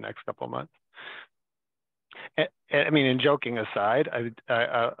inbound in the next couple of months. I mean, and joking aside,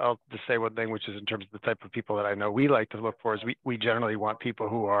 I'll just say one thing, which is in terms of the type of people that I know we like to look for is we generally want people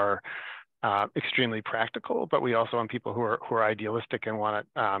who are extremely practical, but we also want people who are idealistic and want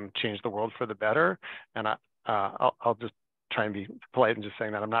to change the world for the better. And I'll just try and be polite and just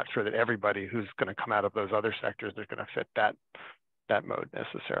saying that I'm not sure that everybody who's going to come out of those other sectors is going to fit that mode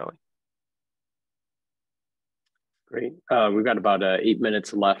necessarily. Great. We've got about 8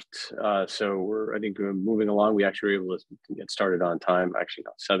 minutes left. So I think we're moving along. We actually were able to get started on time, actually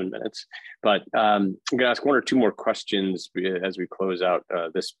not 7 minutes, but I'm going to ask one or two more questions as we close out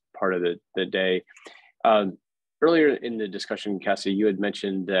this part of the day. Earlier in the discussion, Cassie, you had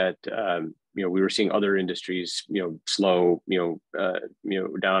mentioned that we were seeing other industries, slow,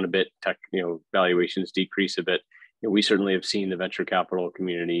 down a bit, tech, valuations decrease a bit. We certainly have seen the venture capital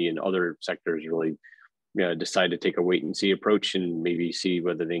community and other sectors really decide to take a wait and see approach and maybe see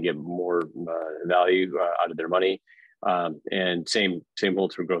whether they can get more value out of their money. And same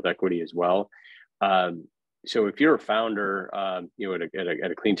holds for growth equity as well. So if you're a founder, at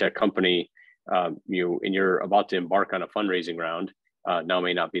a clean tech company, and you're about to embark on a fundraising round, now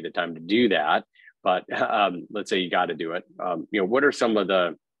may not be the time to do that. But let's say you got to do it. What are some of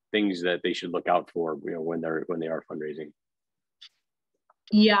the things that they should look out for, when they are fundraising?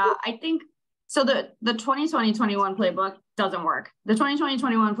 Yeah, I think so. The 2020-21 playbook doesn't work. The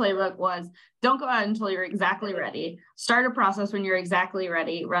 2020-21 playbook was don't go out until you're exactly ready. Start a process when you're exactly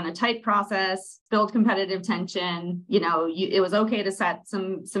ready. Run a tight process. Build competitive tension. It was okay to set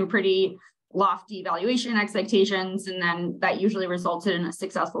some pretty lofty valuation expectations, and then that usually resulted in a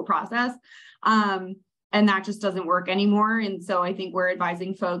successful process. And that just doesn't work anymore. And so I think we're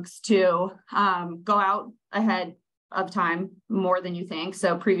advising folks to go out ahead of time more than you think.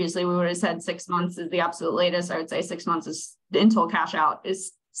 So previously we would have said 6 months is the absolute latest. I would say 6 months is until cash out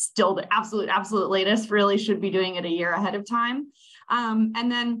is still the absolute latest. Really should be doing it a year ahead of time. And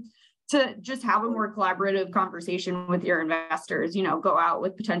then to just have a more collaborative conversation with your investors, go out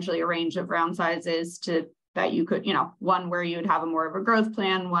with potentially a range of round sizes that you could, one where you would have a more of a growth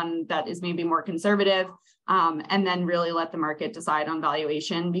plan, one that is maybe more conservative, and then really let the market decide on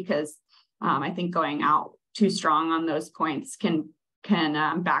valuation, because I think going out too strong on those points can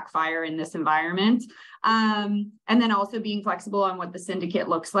backfire in this environment. And then also being flexible on what the syndicate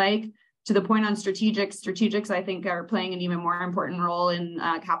looks like. To the point on strategics, I think are playing an even more important role in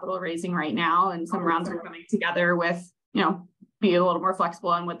capital raising right now. And some rounds are coming together with, be a little more flexible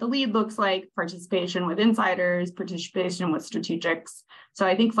on what the lead looks like, participation with insiders, participation with strategics. So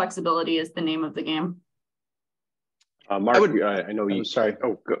I think flexibility is the name of the game. Marc, I know you. I'm sorry.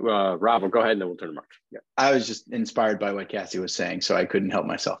 Oh, Rob, go ahead, and then we'll turn to Marc. Yeah. I was just inspired by what Cassie was saying, so I couldn't help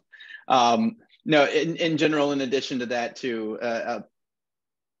myself. No, in general, in addition to that, too,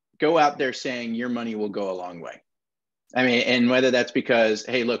 go out there saying your money will go a long way. I mean, and whether that's because,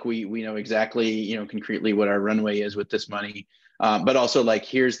 hey, look, we know exactly, concretely what our runway is with this money, but also like,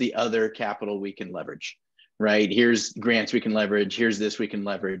 here's the other capital we can leverage, right? Here's grants we can leverage. Here's this we can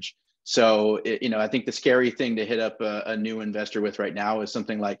leverage. So, I think the scary thing to hit up a new investor with right now is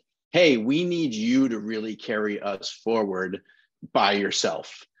something like, hey, we need you to really carry us forward by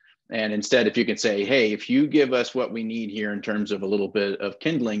yourself. And instead, if you can say, hey, if you give us what we need here in terms of a little bit of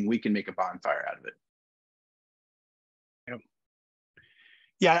kindling, we can make a bonfire out of it.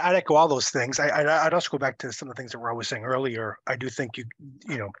 Yeah, I'd echo all those things. I'd also go back to some of the things that Rob was saying earlier. I do think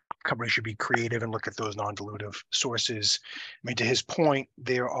companies should be creative and look at those non-dilutive sources. I mean, to his point,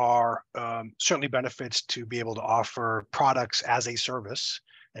 there are certainly benefits to be able to offer products as a service,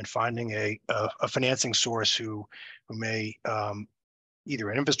 and finding a financing source who may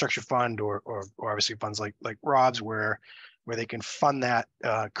either an infrastructure fund or obviously funds like Rob's, where they can fund that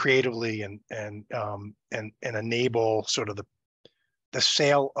creatively and enable sort of the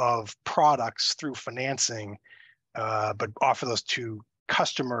sale of products through financing, but offer those to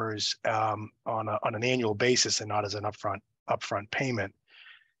customers on an annual basis and not as an upfront payment.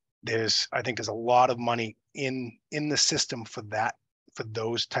 I think there's a lot of money in the system for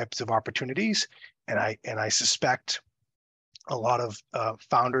those types of opportunities, and I suspect a lot of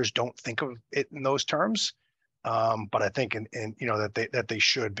founders don't think of it in those terms, but I think that they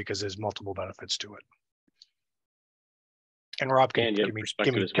should, because there's multiple benefits to it. And Rob can give me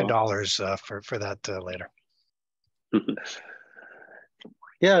 $10 for that later.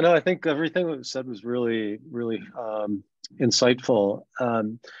 Yeah, no, I think everything that was said was really, really insightful.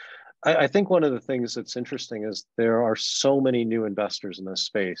 I think one of the things that's interesting is there are so many new investors in this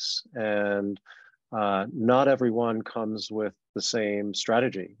space, and not everyone comes with the same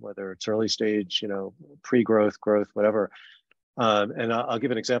strategy, whether it's early stage, pre-growth, growth, whatever. And I'll give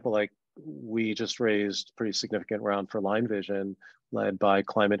an example. Like, we just raised a pretty significant round for Line Vision, led by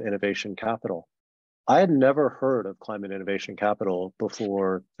Climate Innovation Capital. I had never heard of Climate Innovation Capital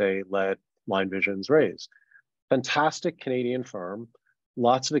before they led Line Vision's raise. Fantastic Canadian firm,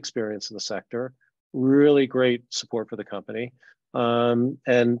 lots of experience in the sector, really great support for the company. And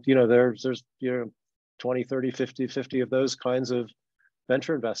there's 20, 30, 50 of those kinds of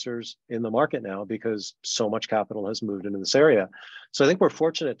venture investors in the market now, because so much capital has moved into this area. So I think we're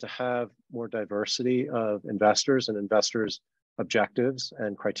fortunate to have more diversity of investors and investors' objectives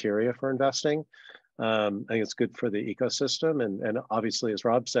and criteria for investing. I think it's good for the ecosystem. And obviously, as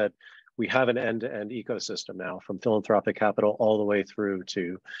Rob said, we have an end-to-end ecosystem now, from philanthropic capital all the way through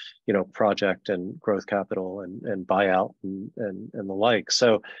to, project and growth capital and buyout and the like.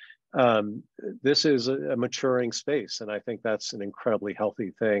 So this is a maturing space, and I think that's an incredibly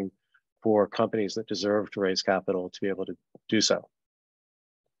healthy thing for companies that deserve to raise capital to be able to do so.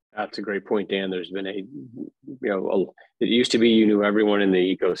 That's a great point, Dan. There's been it used to be you knew everyone in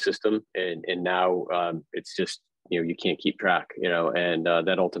the ecosystem, and now it's just you can't keep track, and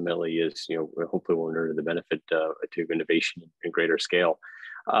that ultimately is, hopefully will inure to the benefit to innovation and greater scale.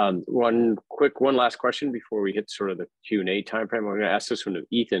 One last question before we hit sort of the Q&A timeframe. I'm going to ask this one of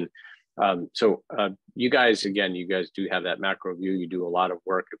Ethan. So you guys do have that macro view. You do a lot of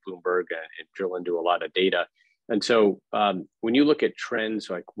work at Bloomberg and drill into a lot of data. And so when you look at trends,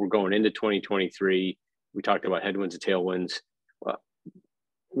 like we're going into 2023, we talked about headwinds and tailwinds.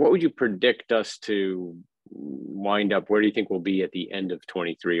 What would you predict us to wind up? Where do you think we'll be at the end of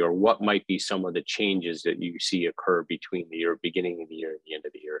 23, or what might be some of the changes that you see occur between the beginning of the year and the end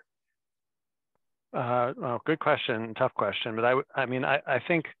of the year? Well, good question, tough question, but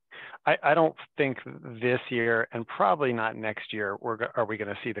I don't think this year, and probably not next year, are we going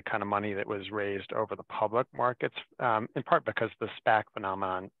to see the kind of money that was raised over the public markets, in part because the SPAC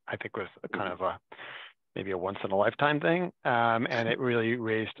phenomenon, I think, was kind of maybe a once in a lifetime thing. And it really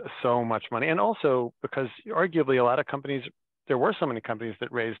raised so much money. And also because arguably a lot of companies, there were so many companies that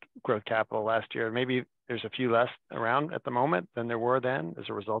raised growth capital last year. Maybe there's a few less around at the moment than there were then as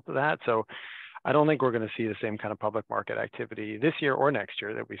a result of that. So I don't think we're going to see the same kind of public market activity this year or next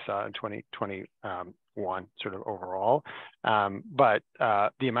year that we saw in 2021 sort of overall. But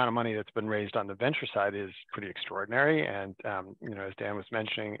the amount of money that's been raised on the venture side is pretty extraordinary. And, as Dan was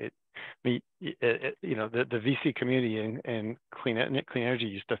mentioning, the VC community in clean energy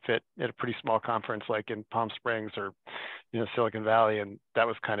used to fit at a pretty small conference like in Palm Springs or Silicon Valley, and that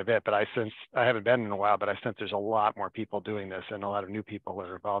was kind of it. But I haven't been in a while, but I sense there's a lot more people doing this and a lot of new people that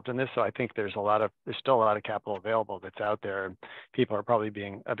are involved in this. So I think there's still a lot of capital available that's out there, and people are probably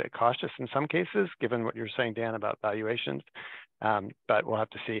being a bit cautious in some cases, given what you're saying, Dan, about valuations. But we'll have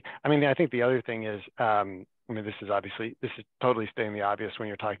to see. I think the other thing is, this is totally stating the obvious when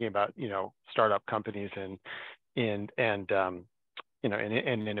you're talking about, startup companies and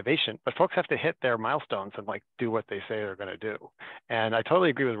innovation, but folks have to hit their milestones and do what they say they're going to do. And I totally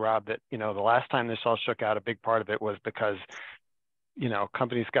agree with Rob that, the last time this all shook out, a big part of it was because,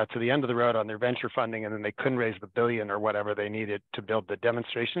 companies got to the end of the road on their venture funding and then they couldn't raise the billion or whatever they needed to build the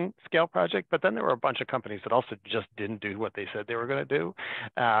demonstration scale project. But then there were a bunch of companies that also just didn't do what they said they were going to do,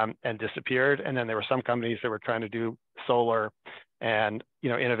 and disappeared. And then there were some companies that were trying to do solar and,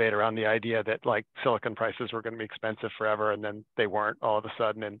 innovate around the idea that silicon prices were going to be expensive forever. And then they weren't all of a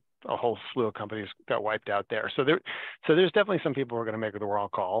sudden, and a whole slew of companies got wiped out there. So there's definitely some people who are going to make the wrong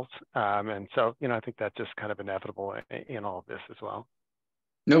calls. And so, I think that's just kind of inevitable in all of this as well.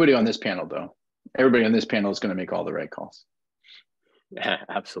 Nobody on this panel, though. Everybody on this panel is going to make all the right calls. Yeah,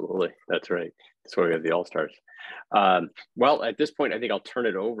 absolutely. That's right. That's why we have the all-stars. Well, at this point, I think I'll turn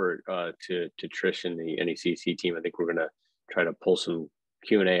it over to Trish and the NECC team. I think we're going to try to pull some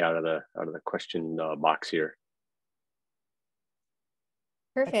Q&A out of the question box here.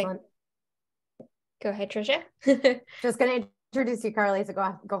 Perfect. Excellent. Go ahead, Trisha. Just going to introduce you, Carly, so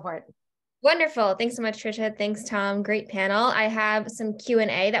go for it. Wonderful. Thanks so much, Trisha. Thanks, Tom. Great panel. I have some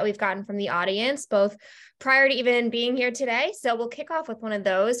Q&A that we've gotten from the audience, both prior to even being here today. So we'll kick off with one of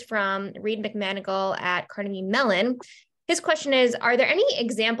those from Reed McManigal at Carnegie Mellon. His question is, are there any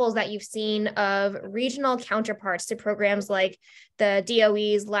examples that you've seen of regional counterparts to programs like the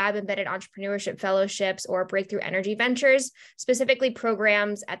DOE's Lab Embedded Entrepreneurship Fellowships or Breakthrough Energy Ventures, specifically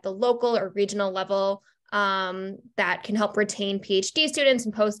programs at the local or regional level that can help retain PhD students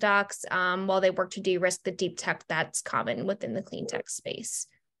and postdocs while they work to de-risk the deep tech that's common within the clean tech space?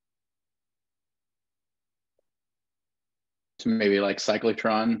 So maybe like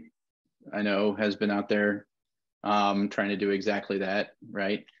cyclotron, I know has been out there trying to do exactly that,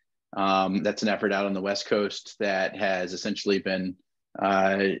 right? That's an effort out on the West Coast that has essentially been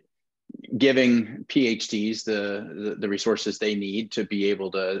giving PhDs the resources they need to be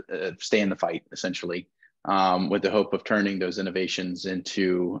able to stay in the fight, essentially, with the hope of turning those innovations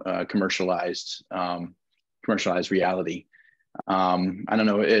into commercialized reality. I don't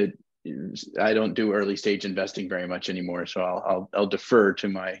know. I don't do early stage investing very much anymore, so I'll defer to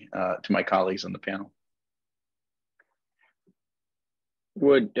my colleagues on the panel.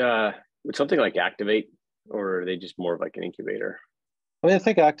 Would something like Activate, or are they just more of like an incubator? I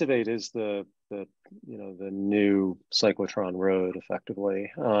think Activate is the new cyclotron road, effectively,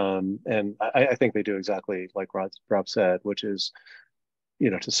 and I think they do exactly like Rob said, which is,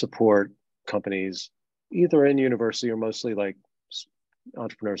 to support companies either in university or mostly like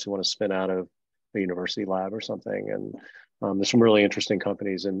entrepreneurs who want to spin out of a university lab or something. And there's some really interesting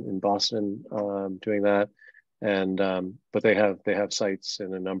companies in Boston doing that. And but they have sites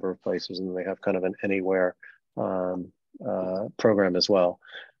in a number of places, and they have kind of an anywhere program as well.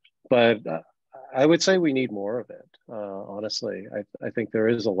 But I would say we need more of it. Honestly, I think there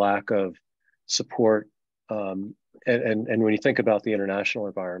is a lack of support and when you think about the international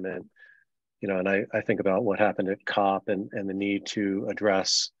environment, and I think about what happened at COP and the need to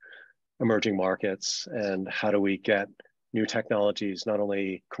address emerging markets and how do we get new technologies not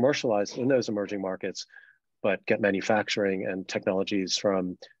only commercialized in those emerging markets, but get manufacturing and technologies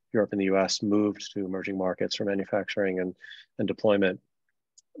from Europe and the US moved to emerging markets for manufacturing and deployment.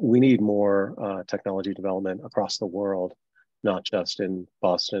 We need more technology development across the world, not just in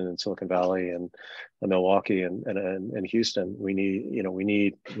Boston and Silicon Valley and Milwaukee and Houston. We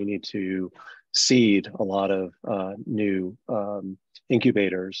need to seed a lot of new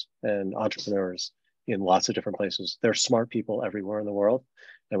incubators and entrepreneurs in lots of different places. There's smart people everywhere in the world,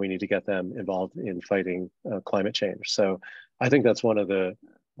 and we need to get them involved in fighting climate change. So I think that's one of a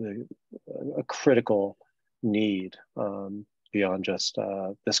critical need beyond just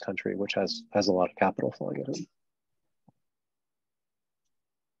this country, which has a lot of capital flowing in it.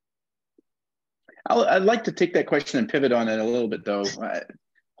 I'd like to take that question and pivot on it a little bit, though.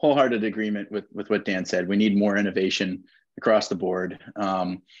 Wholehearted agreement with what Dan said. We need more innovation across the board.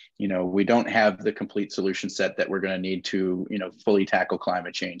 We don't have the complete solution set that we're going to need to, fully tackle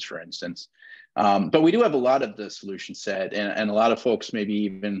climate change, for instance. But we do have a lot of the solution set, and a lot of folks, maybe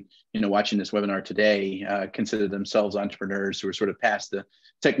even, watching this webinar today, consider themselves entrepreneurs who are sort of past the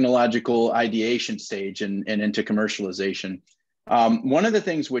technological ideation stage and into commercialization. One of the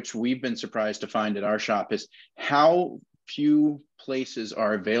things which we've been surprised to find at our shop is how few places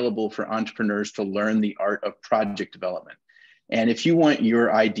are available for entrepreneurs to learn the art of project development. And if you want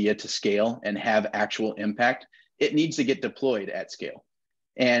your idea to scale and have actual impact, it needs to get deployed at scale.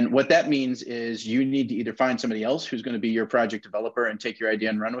 And what that means is you need to either find somebody else who's going to be your project developer and take your idea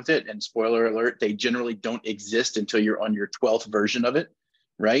and run with it. And spoiler alert, they generally don't exist until you're on your 12th version of it,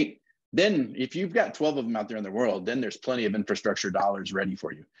 right? Then if you've got 12 of them out there in the world, then there's plenty of infrastructure dollars ready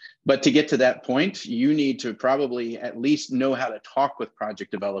for you. But to get to that point, you need to probably at least know how to talk with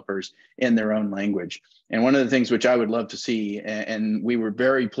project developers in their own language. And one of the things which I would love to see, and we were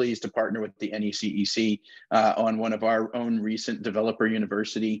very pleased to partner with the NECEC on one of our own recent developer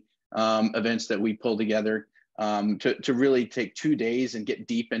university events that we pulled together, to really take 2 days and get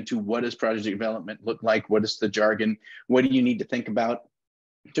deep into what does project development look like? What is the jargon? What do you need to think about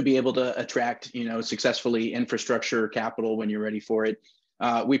to be able to attract, successfully infrastructure capital when you're ready for it?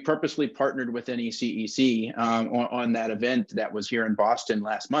 We purposely partnered with NECEC on that event that was here in Boston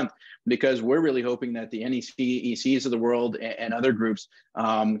last month, because we're really hoping that the NECECs of the world and other groups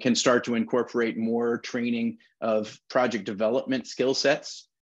can start to incorporate more training of project development skill sets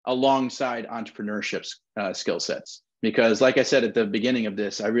alongside entrepreneurship skill sets. Because like I said at the beginning of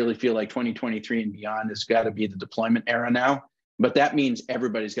this, I really feel like 2023 and beyond has got to be the deployment era now. But that means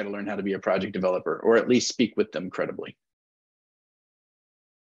everybody's got to learn how to be a project developer, or at least speak with them credibly.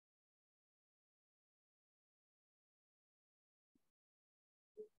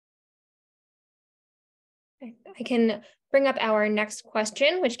 I can bring up our next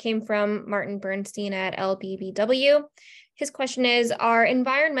question, which came from Martin Bernstein at LBBW. His question is, are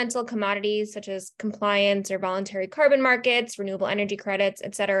environmental commodities such as compliance or voluntary carbon markets, renewable energy credits,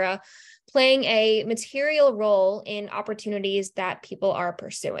 et cetera, playing a material role in opportunities that people are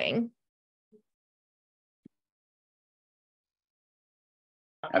pursuing?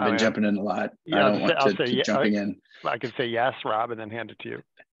 I've been jumping in a lot. Yeah, I don't want to keep jumping in. I could say yes, Rob, and then hand it to you.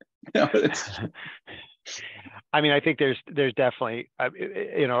 No, I mean, I think there's definitely,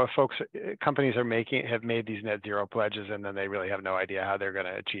 companies have made these net zero pledges, and then they really have no idea how they're going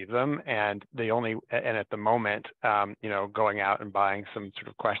to achieve them. And at the moment, going out and buying some sort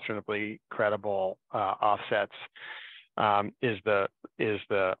of questionably credible offsets is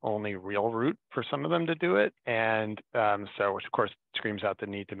the only real route for some of them to do it. And so, which of course screams out the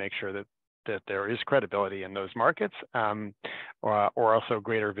need to make sure that there is credibility in those markets, or also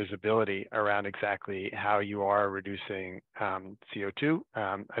greater visibility around exactly how you are reducing CO2.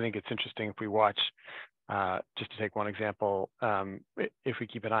 I think it's interesting if we watch, just to take one example, if we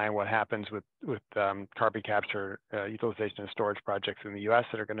keep an eye on what happens with carbon capture, utilization and storage projects in the US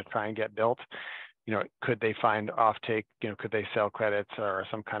that are going to try and get built. Could they find offtake? Could they sell credits or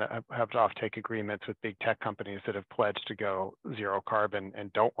some kind of have offtake agreements with big tech companies that have pledged to go zero carbon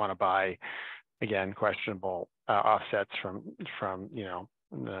and don't want to buy, again, questionable offsets from the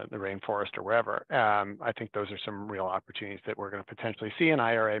rainforest or wherever? I think those are some real opportunities that we're going to potentially see, and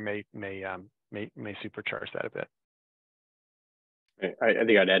IRA may supercharge that a bit. I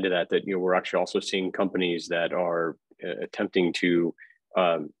think I'd add to that we're actually also seeing companies that are attempting to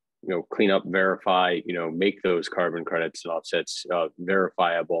clean up, verify, make those carbon credits and offsets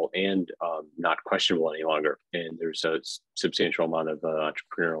verifiable and not questionable any longer. And there's a substantial amount of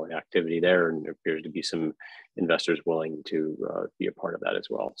entrepreneurial activity there, and there appears to be some investors willing to be a part of that as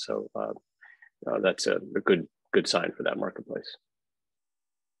well. So that's a good sign for that marketplace.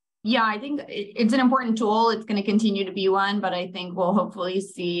 Yeah, I think it's an important tool. It's going to continue to be one, but I think we'll hopefully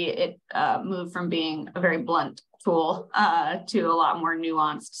see it move from being a very blunt tool to a lot more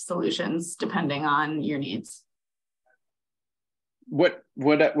nuanced solutions depending on your needs. What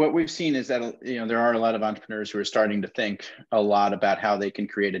we've seen is that there are a lot of entrepreneurs who are starting to think a lot about how they can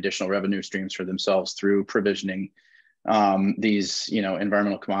create additional revenue streams for themselves through provisioning these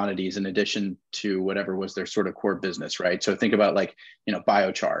environmental commodities in addition to whatever was their sort of core business, right? So think about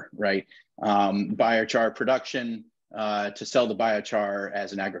biochar, right? Biochar production to sell the biochar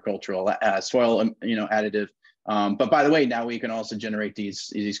as an agricultural soil additive. But by the way, now we can also generate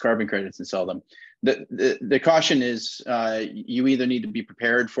these carbon credits and sell them. The caution is you either need to be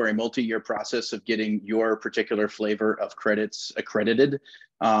prepared for a multi-year process of getting your particular flavor of credits accredited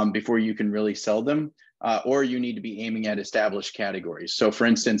before you can really sell them, or you need to be aiming at established categories. So for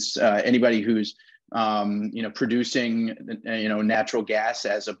instance, anybody who's producing natural gas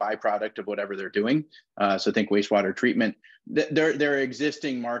as a byproduct of whatever they're doing, so think wastewater treatment, there are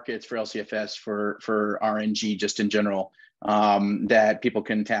existing markets for LCFS for RNG just in general that people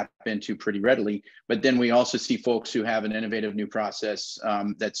can tap into pretty readily. But then we also see folks who have an innovative new process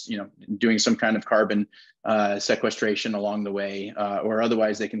that's doing some kind of carbon sequestration along the way, or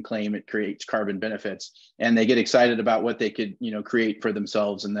otherwise they can claim it creates carbon benefits, and they get excited about what they could create for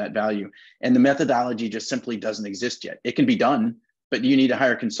themselves and that value. And the methodology just simply doesn't exist yet. It can be done, but you need to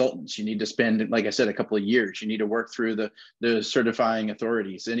hire consultants. You need to spend, like I said, a couple of years. You need to work through the certifying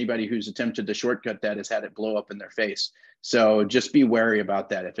authorities. Anybody who's attempted to shortcut that has had it blow up in their face. So just be wary about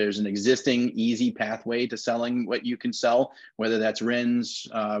that. If there's an existing easy pathway to selling what you can sell, whether that's RINs,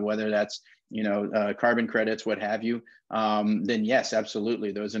 whether that's carbon credits, what have you, then yes,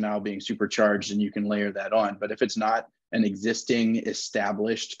 absolutely, those are now being supercharged and you can layer that on. But if it's not an existing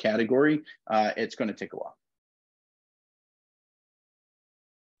established category, it's going to take a while.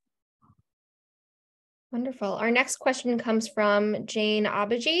 Wonderful. Our next question comes from Jane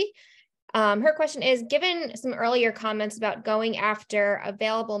Abaji. Her question is, given some earlier comments about going after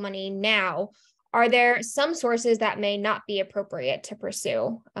available money now, are there some sources that may not be appropriate to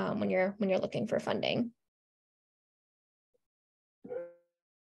pursue when you're looking for funding?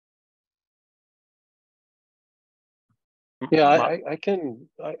 Yeah, I can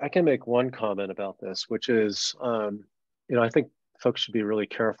make one comment about this, which is, I think folks should be really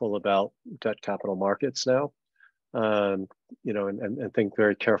careful about debt capital markets now, and think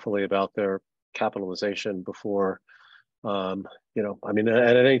very carefully about their capitalization before, at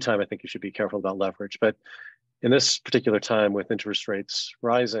any time, I think you should be careful about leverage. But in this particular time with interest rates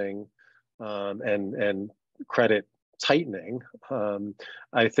rising and credit tightening,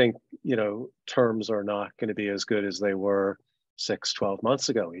 I think, terms are not going to be as good as they were 6-12 months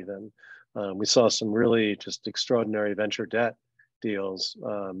ago even. We saw some really just extraordinary venture debt deals,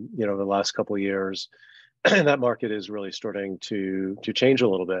 the last couple of years. And that market is really starting to change a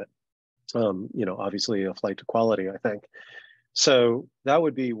little bit. Obviously a flight to quality, I think. So that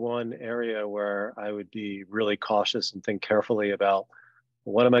would be one area where I would be really cautious and think carefully about,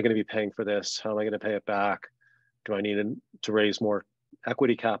 what am I going to be paying for this? How am I going to pay it back? Do I need to raise more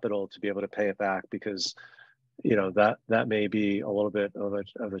equity capital to be able to pay it back? Because that may be a little bit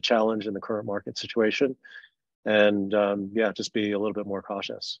of a challenge in the current market situation. And just be a little bit more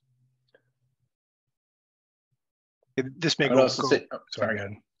cautious. This may go. Sorry, go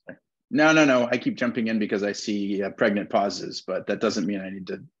ahead. No. I keep jumping in because I see pregnant pauses, but that doesn't mean I need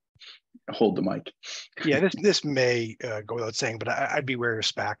to hold the mic. Yeah, this may go without saying, but I'd be wary of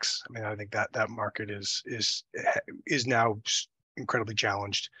SPACs. I mean, I think that market is now incredibly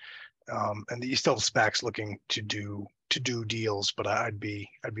challenged, and you still have SPACs looking to do deals, but I'd be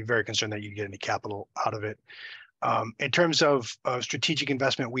very concerned that you get any capital out of it. In terms of strategic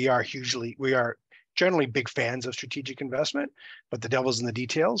investment, we are generally big fans of strategic investment, but the devil's in the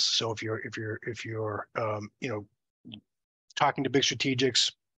details. So if you're talking to big strategics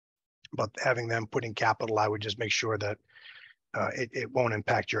about having them put in capital, I would just make sure that it won't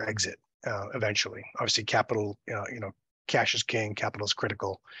impact your exit eventually. Obviously, capital, cash is king, capital is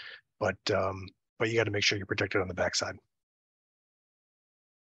critical, but you got to make sure you're protected on the backside.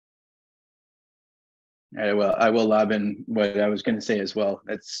 I will lob in what I was going to say as well.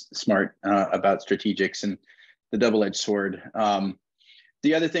 That's smart about strategics and the double-edged sword.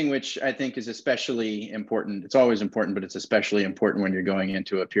 The other thing, which I think is especially important, it's always important, but it's especially important when you're going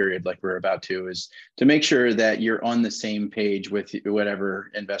into a period like we're about to, is to make sure that you're on the same page with whatever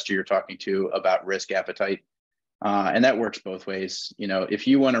investor you're talking to about risk appetite. And that works both ways. You know, if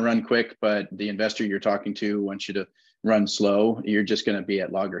you want to run quick, but the investor you're talking to wants you to run slow, you're just going to be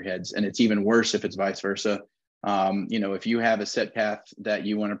at loggerheads. And it's even worse if it's vice versa. You know, if you have a set path that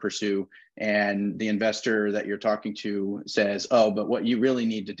you want to pursue and the investor that you're talking to says, oh, but what you really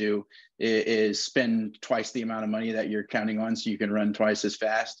need to do is spend twice the amount of money that you're counting on so you can run twice as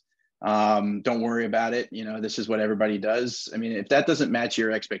fast. Don't worry about it. You know, this is what everybody does. I mean, if that doesn't match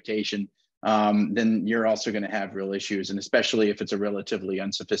your expectation, then you're also going to have real issues. And especially if it's a relatively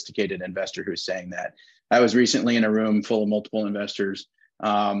unsophisticated investor who's saying that. I was recently in a room full of multiple investors,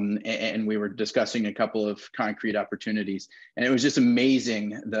 and we were discussing a couple of concrete opportunities. And it was just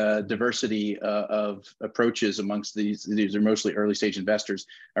amazing the diversity of approaches amongst these are mostly early stage investors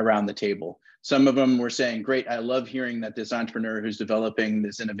around the table. Some of them were saying, great, I love hearing that this entrepreneur who's developing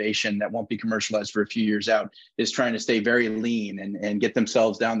this innovation that won't be commercialized for a few years out is trying to stay very lean and get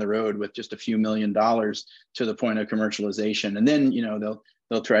themselves down the road with just a few $1 million to the point of commercialization. And then, you know,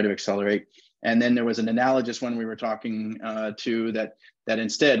 they'll try to accelerate. And then there was an analogous one we were talking to that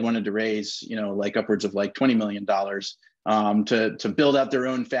instead wanted to raise, you know, like upwards of like $20 million to build out their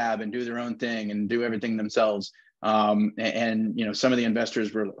own fab and do their own thing and do everything themselves. And you know, some of the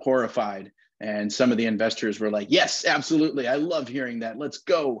investors were horrified, and some of the investors were like, yes, absolutely, I love hearing that. Let's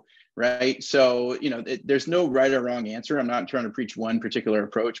go. Right. So, you know, there's no right or wrong answer. I'm not trying to preach one particular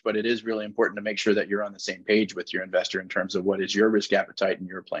approach, but it is really important to make sure that you're on the same page with your investor in terms of what is your risk appetite and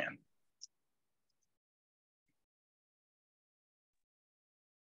your plan.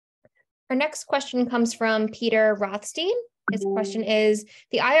 Our next question comes from Peter Rothstein. His question is,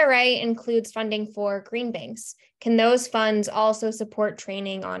 the IRA includes funding for green banks. Can those funds also support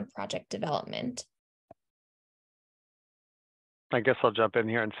training on project development? I guess I'll jump in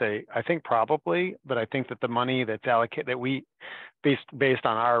here and say, I think probably, but I think that the money that's allocated, that we, based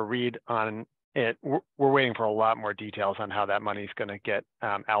on our read on it, we're waiting for a lot more details on how that money is going to get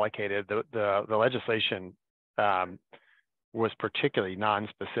allocated. The legislation was particularly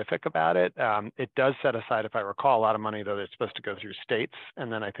non-specific about it. It does set aside, if I recall, a lot of money, though, that's supposed to go through states.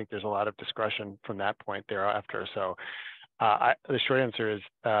 And then I think there's a lot of discretion from that point thereafter. So the short answer is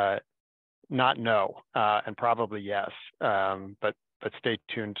not no, and probably yes. But stay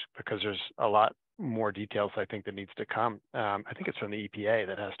tuned, because there's a lot more details, I think, that needs to come. I think it's from the EPA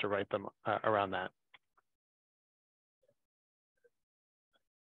that has to write them around that.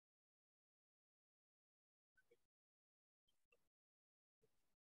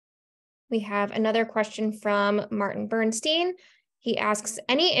 We have another question from Martin Bernstein. He asks,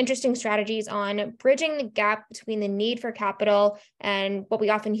 any interesting strategies on bridging the gap between the need for capital and what we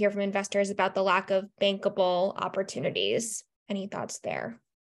often hear from investors about the lack of bankable opportunities? Any thoughts there?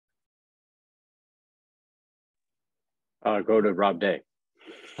 Go to Rob Day.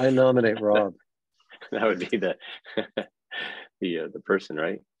 I nominate Rob. That would be the person,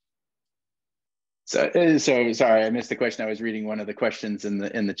 right? So sorry, I missed the question. I was reading one of the questions in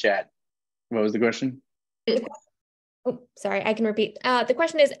the chat. What was the question? Oh, sorry, I can repeat. The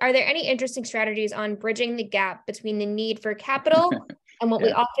question is, are there any interesting strategies on bridging the gap between the need for capital and what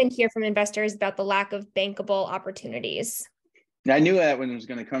we often hear from investors about the lack of bankable opportunities? I knew that one was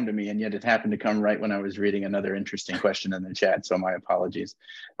going to come to me, and yet it happened to come right when I was reading another interesting question in the chat. So my apologies.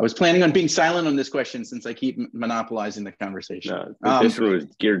 I was planning on being silent on this question since I keep monopolizing the conversation. No, this one was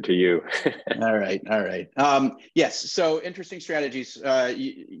geared to you. All right. Yes. So interesting strategies.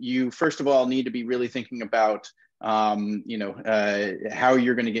 You first of all need to be really thinking about, how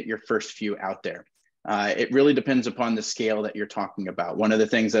you're going to get your first few out there. It really depends upon the scale that you're talking about. One of the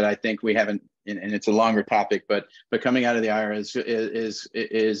things that I think we haven't, and it's a longer topic, but coming out of the IRA is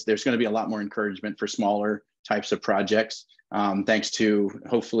there's going to be a lot more encouragement for smaller types of projects, thanks to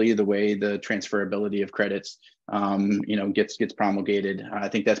hopefully the way the transferability of credits, gets promulgated. I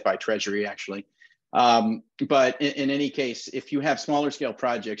think that's by Treasury actually. But in any case, if you have smaller scale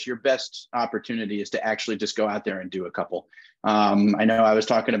projects, your best opportunity is to actually just go out there and do a couple. I know I was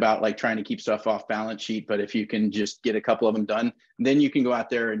talking about like trying to keep stuff off balance sheet, but if you can just get a couple of them done, then you can go out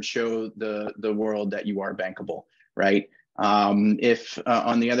there and show the world that you are bankable, right? If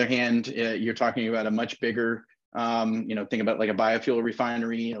on the other hand, you're talking about a much bigger, think about like a biofuel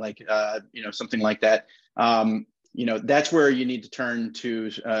refinery, like, something like that. That's where you need to turn to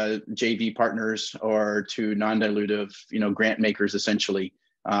JV partners or to non-dilutive, grant makers, essentially,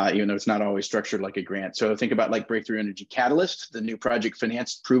 even though it's not always structured like a grant. So think about like Breakthrough Energy Catalyst, the new project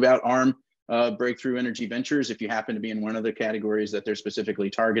finance prove-out arm breakthrough energy ventures if you happen to be in one of the categories that they're specifically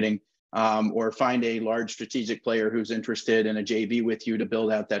targeting, or find a large strategic player who's interested in a JV with you to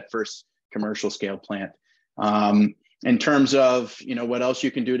build out that first commercial scale plant. In terms of, what else you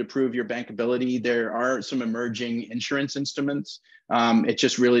can do to prove your bankability, there are some emerging insurance instruments. It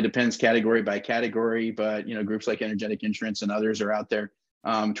just really depends category by category, but groups like Energetic Insurance and others are out there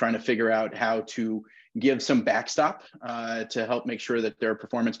trying to figure out how to give some backstop to help make sure that there are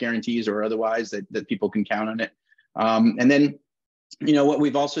performance guarantees or otherwise that people can count on it. And then, what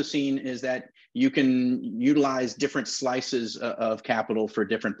we've also seen is that you can utilize different slices of capital for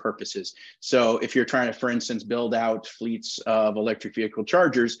different purposes. So if you're trying to, for instance, build out fleets of electric vehicle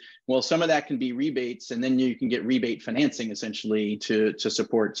chargers, well, some of that can be rebates, and then you can get rebate financing essentially to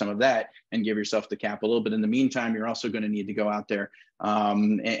support some of that and give yourself the capital. But in the meantime, you're also going to need to go out there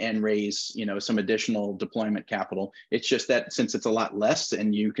and raise, some additional deployment capital. It's just that since it's a lot less,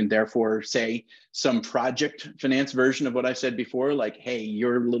 and you can therefore say some project finance version of what I said before, like, hey,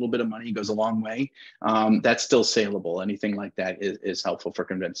 your little bit of money goes a long way. That's still saleable. Anything like that is helpful for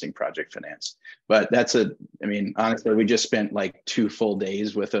convincing project finance. But honestly, we just spent like 2 full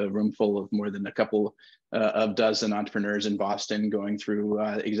days with a room full of more than a couple of dozen entrepreneurs in Boston going through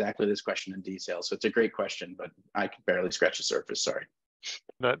exactly this question in detail. So it's a great question, but I could barely scratch the surface, sorry.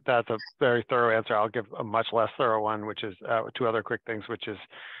 That's a very thorough answer. I'll give a much less thorough one, which is 2 other quick things, which is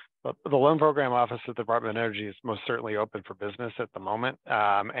the Loan Program Office at the Department of Energy is most certainly open for business at the moment.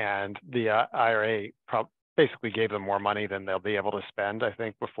 And the IRA basically gave them more money than they'll be able to spend, I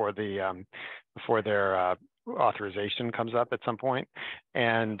think, before their authorization comes up at some point.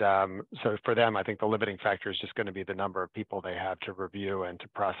 And so for them, I think the limiting factor is just going to be the number of people they have to review and to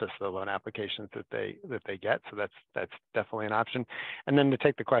process the loan applications that they get. So that's definitely an option. And then to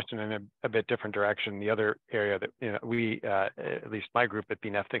take the question in a bit different direction, the other area that we, at least my group at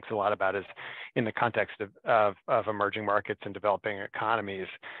BNEF, thinks a lot about is in the context of emerging markets and developing economies.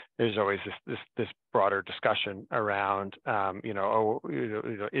 There's always this broader discussion around,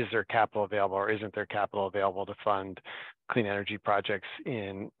 is there capital available or isn't there capital available to fund clean energy projects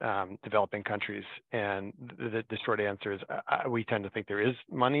in developing countries? And the short answer is we tend to think there is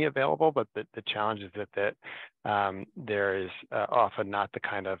money available, but the challenge is that there is often not the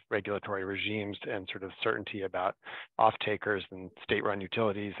kind of regulatory regimes and sort of certainty about off-takers and state-run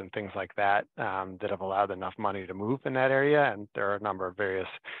utilities and things like that that have allowed enough money to move in that area. And there are a number of various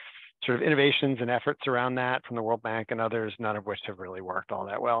sort of innovations and efforts around that from the World Bank and others, none of which have really worked all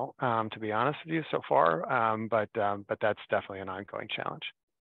that well, to be honest with you, so far. But that's definitely an ongoing challenge.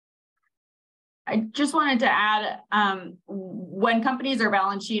 I just wanted to add, when companies are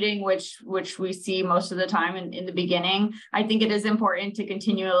balance sheeting, which we see most of the time in the beginning, I think it is important to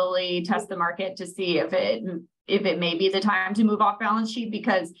continually test the market to see if it may be the time to move off balance sheet,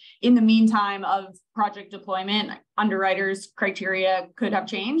 because in the meantime of project deployment, underwriters' criteria could have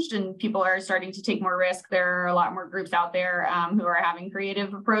changed and people are starting to take more risk. There are a lot more groups out there who are having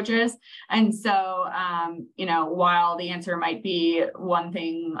creative approaches. And so, while the answer might be one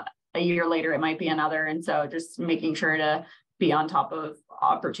thing, a year later, it might be another. And so just making sure to be on top of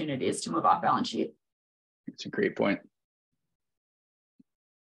opportunities to move off balance sheet. That's a great point.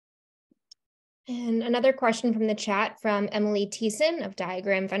 And another question from the chat from Emily Thiessen of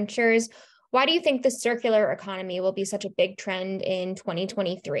Diagram Ventures. Why do you think the circular economy will be such a big trend in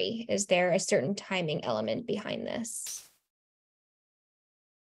 2023? Is there a certain timing element behind this?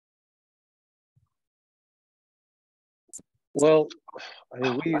 Well,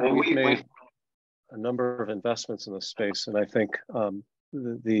 we've made a number of investments in this space, and I think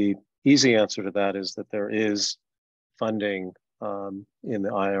the easy answer to that is that there is funding in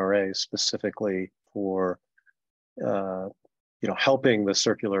the IRA specifically for helping the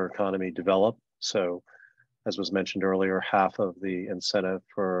circular economy develop. So, as was mentioned earlier, half of the incentive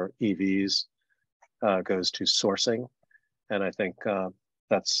for EVs goes to sourcing, and I think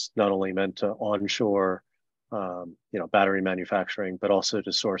that's not only meant to onshore battery manufacturing, but also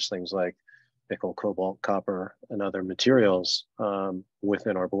to source things like nickel, cobalt, copper, and other materials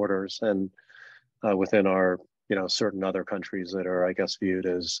within our borders and within our certain other countries that are, I guess, viewed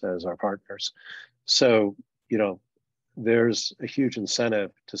as our partners. So, there's a huge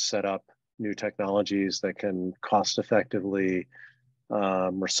incentive to set up new technologies that can cost effectively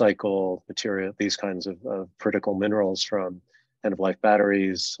recycle material, these kinds of critical minerals from end-of-life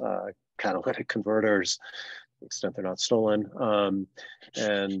batteries, catalytic converters, to the extent they're not stolen,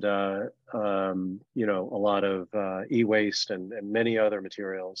 and a lot of e-waste and many other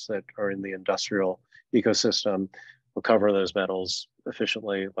materials that are in the industrial ecosystem. Recover those metals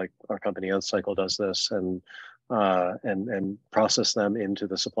efficiently, like our company Uncycle does this, and process them into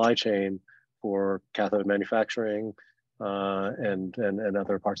the supply chain for cathode manufacturing and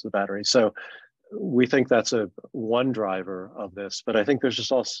other parts of the battery. So we think that's one driver of this, but I think there's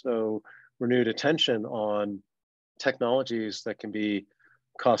just also renewed attention on technologies that can be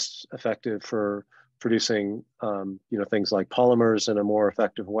cost effective for producing things like polymers in a more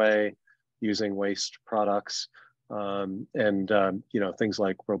effective way, using waste products, things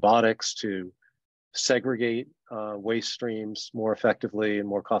like robotics to segregate waste streams more effectively and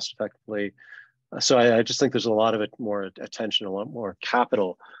more cost effectively. So I just think there's a lot of more attention, a lot more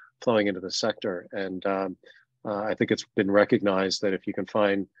capital flowing into the sector. And I think it's been recognized that if you can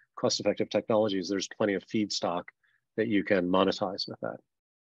find cost-effective technologies, there's plenty of feedstock that you can monetize with that.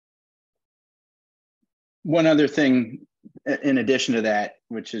 One other thing, in addition to that,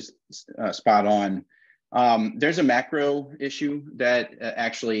 which is spot on, there's a macro issue that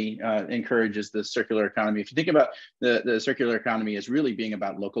actually encourages the circular economy. If you think about the circular economy as really being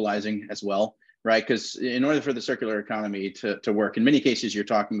about localizing as well, right? Because in order for the circular economy to work, in many cases, you're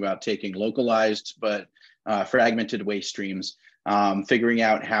talking about taking localized but fragmented waste streams, figuring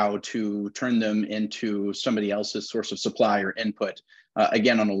out how to turn them into somebody else's source of supply or input,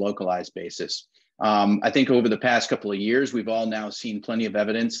 again, on a localized basis. I think over the past couple of years, we've all now seen plenty of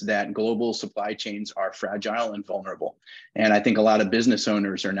evidence that global supply chains are fragile and vulnerable. And I think a lot of business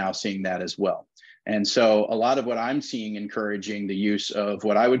owners are now seeing that as well. And so a lot of what I'm seeing encouraging the use of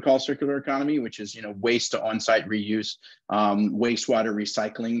what I would call circular economy, which is, waste to on-site reuse, wastewater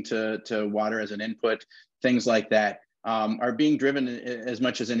recycling to water as an input, things like that, are being driven as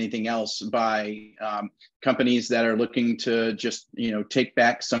much as anything else by companies that are looking to just, take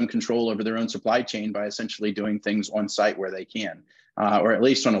back some control over their own supply chain by essentially doing things on site where they can, or at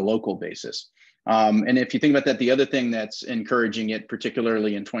least on a local basis. And if you think about that, the other thing that's encouraging it,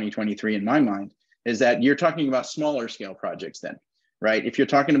 particularly in 2023, in my mind, is that you're talking about smaller scale projects then, right? If you're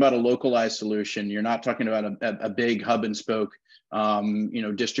talking about a localized solution, you're not talking about a big hub and spoke,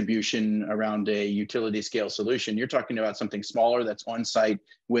 distribution around a utility scale solution. You're talking about something smaller that's on site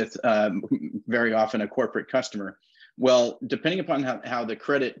with very often a corporate customer. Well, depending upon how the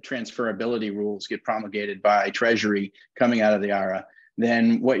credit transferability rules get promulgated by Treasury coming out of the IRA,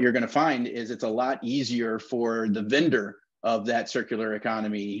 then what you're going to find is it's a lot easier for the vendor of that circular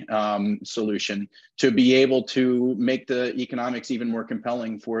economy solution to be able to make the economics even more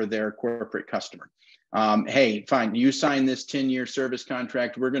compelling for their corporate customer. Hey, fine, you sign this 10-year service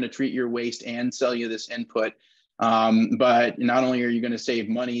contract, we're going to treat your waste and sell you this input. But not only are you going to save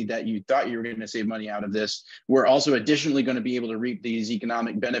money that you thought you were going to save money out of this, we're also additionally going to be able to reap these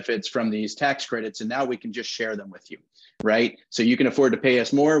economic benefits from these tax credits. And now we can just share them with you, right? So you can afford to pay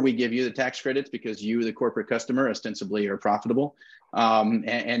us more. We give you the tax credits because you, the corporate customer, ostensibly are profitable.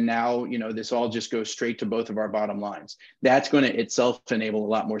 And now, this all just goes straight to both of our bottom lines. That's going to itself enable a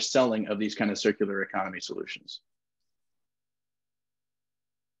lot more selling of these kind of circular economy solutions.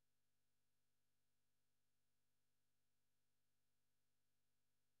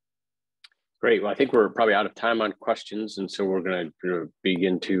 Great. Well, I think we're probably out of time on questions, and so we're going to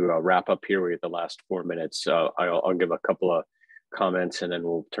begin to wrap up here. We're at the last 4 minutes. I'll give a couple of comments, and then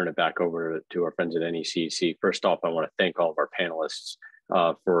we'll turn it back over to our friends at NECEC. First off, I want to thank all of our panelists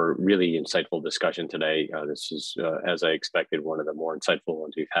for really insightful discussion today. This is, as I expected, one of the more insightful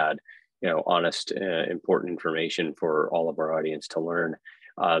ones we've had. Honest, important information for all of our audience to learn.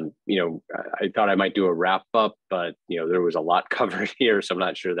 I thought I might do a wrap up, but there was a lot covered here, so I'm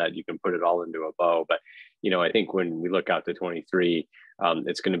not sure that you can put it all into a bow. But I think when we look out to 23,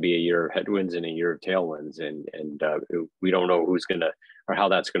 it's going to be a year of headwinds and a year of tailwinds, and we don't know who's going to or how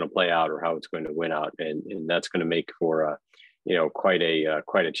that's going to play out or how it's going to win out, and that's going to make for quite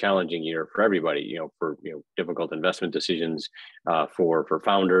a challenging year for everybody. For difficult investment decisions for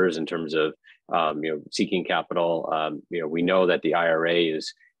founders in terms of seeking capital. We know that the IRA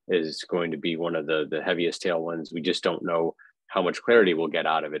is going to be one of the heaviest tailwinds. We just don't know how much clarity we'll get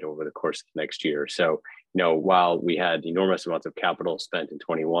out of it over the course of next year. So, while we had enormous amounts of capital spent in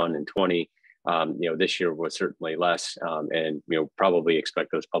 21 and 20, this year was certainly less, and probably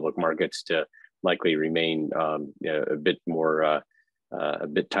expect those public markets to likely remain a bit more a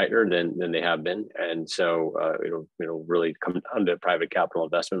bit tighter than they have been, and so it'll really come down to private capital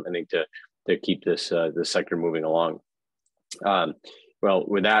investment, I think, to keep this sector moving along. Well,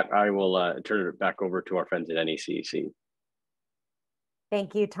 with that, I will turn it back over to our friends at NECEC.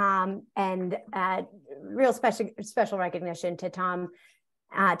 Thank you, Tom, and real special recognition to Tom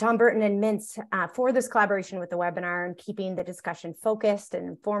Burton and Mintz for this collaboration with the webinar and keeping the discussion focused and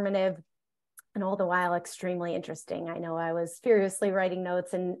informative, and all the while extremely interesting. I know I was furiously writing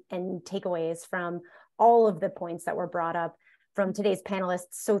notes and takeaways from all of the points that were brought up. from today's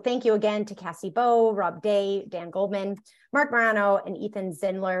panelists. So thank you again to Cassie Bowe, Rob Day, Dan Goldman, Marc Marano, and Ethan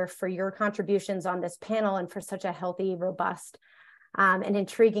Zindler for your contributions on this panel and for such a healthy, robust, and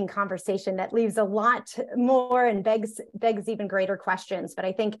intriguing conversation that leaves a lot more and begs even greater questions. But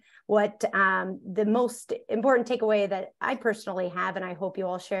I think what the most important takeaway that I personally have, and I hope you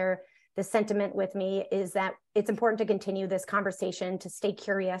all share the sentiment with me, is that it's important to continue this conversation, to stay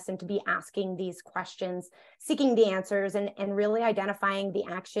curious and to be asking these questions, seeking the answers, and really identifying the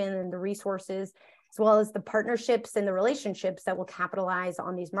action and the resources, as well as the partnerships and the relationships that will capitalize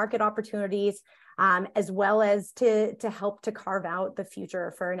on these market opportunities, as well as to help to carve out the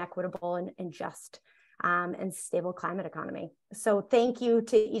future for an equitable and just and stable climate economy. So thank you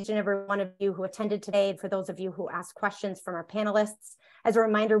to each and every one of you who attended today, and for those of you who asked questions from our panelists. As a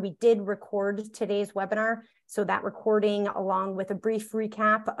reminder, we did record today's webinar, so that recording, along with a brief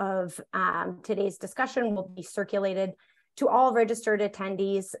recap of today's discussion, will be circulated to all registered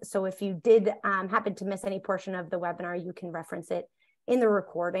attendees. So if you did happen to miss any portion of the webinar, you can reference it in the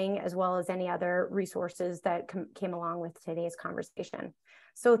recording, as well as any other resources that came along with today's conversation.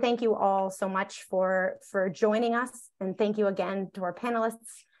 So thank you all so much for joining us. And thank you again to our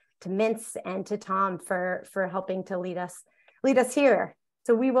panelists, to Mintz, and to Tom for helping to lead us here.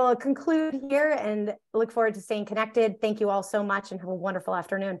 So we will conclude here and look forward to staying connected. Thank you all so much and have a wonderful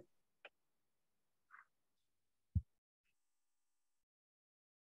afternoon.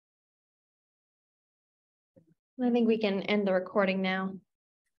 I think we can end the recording now.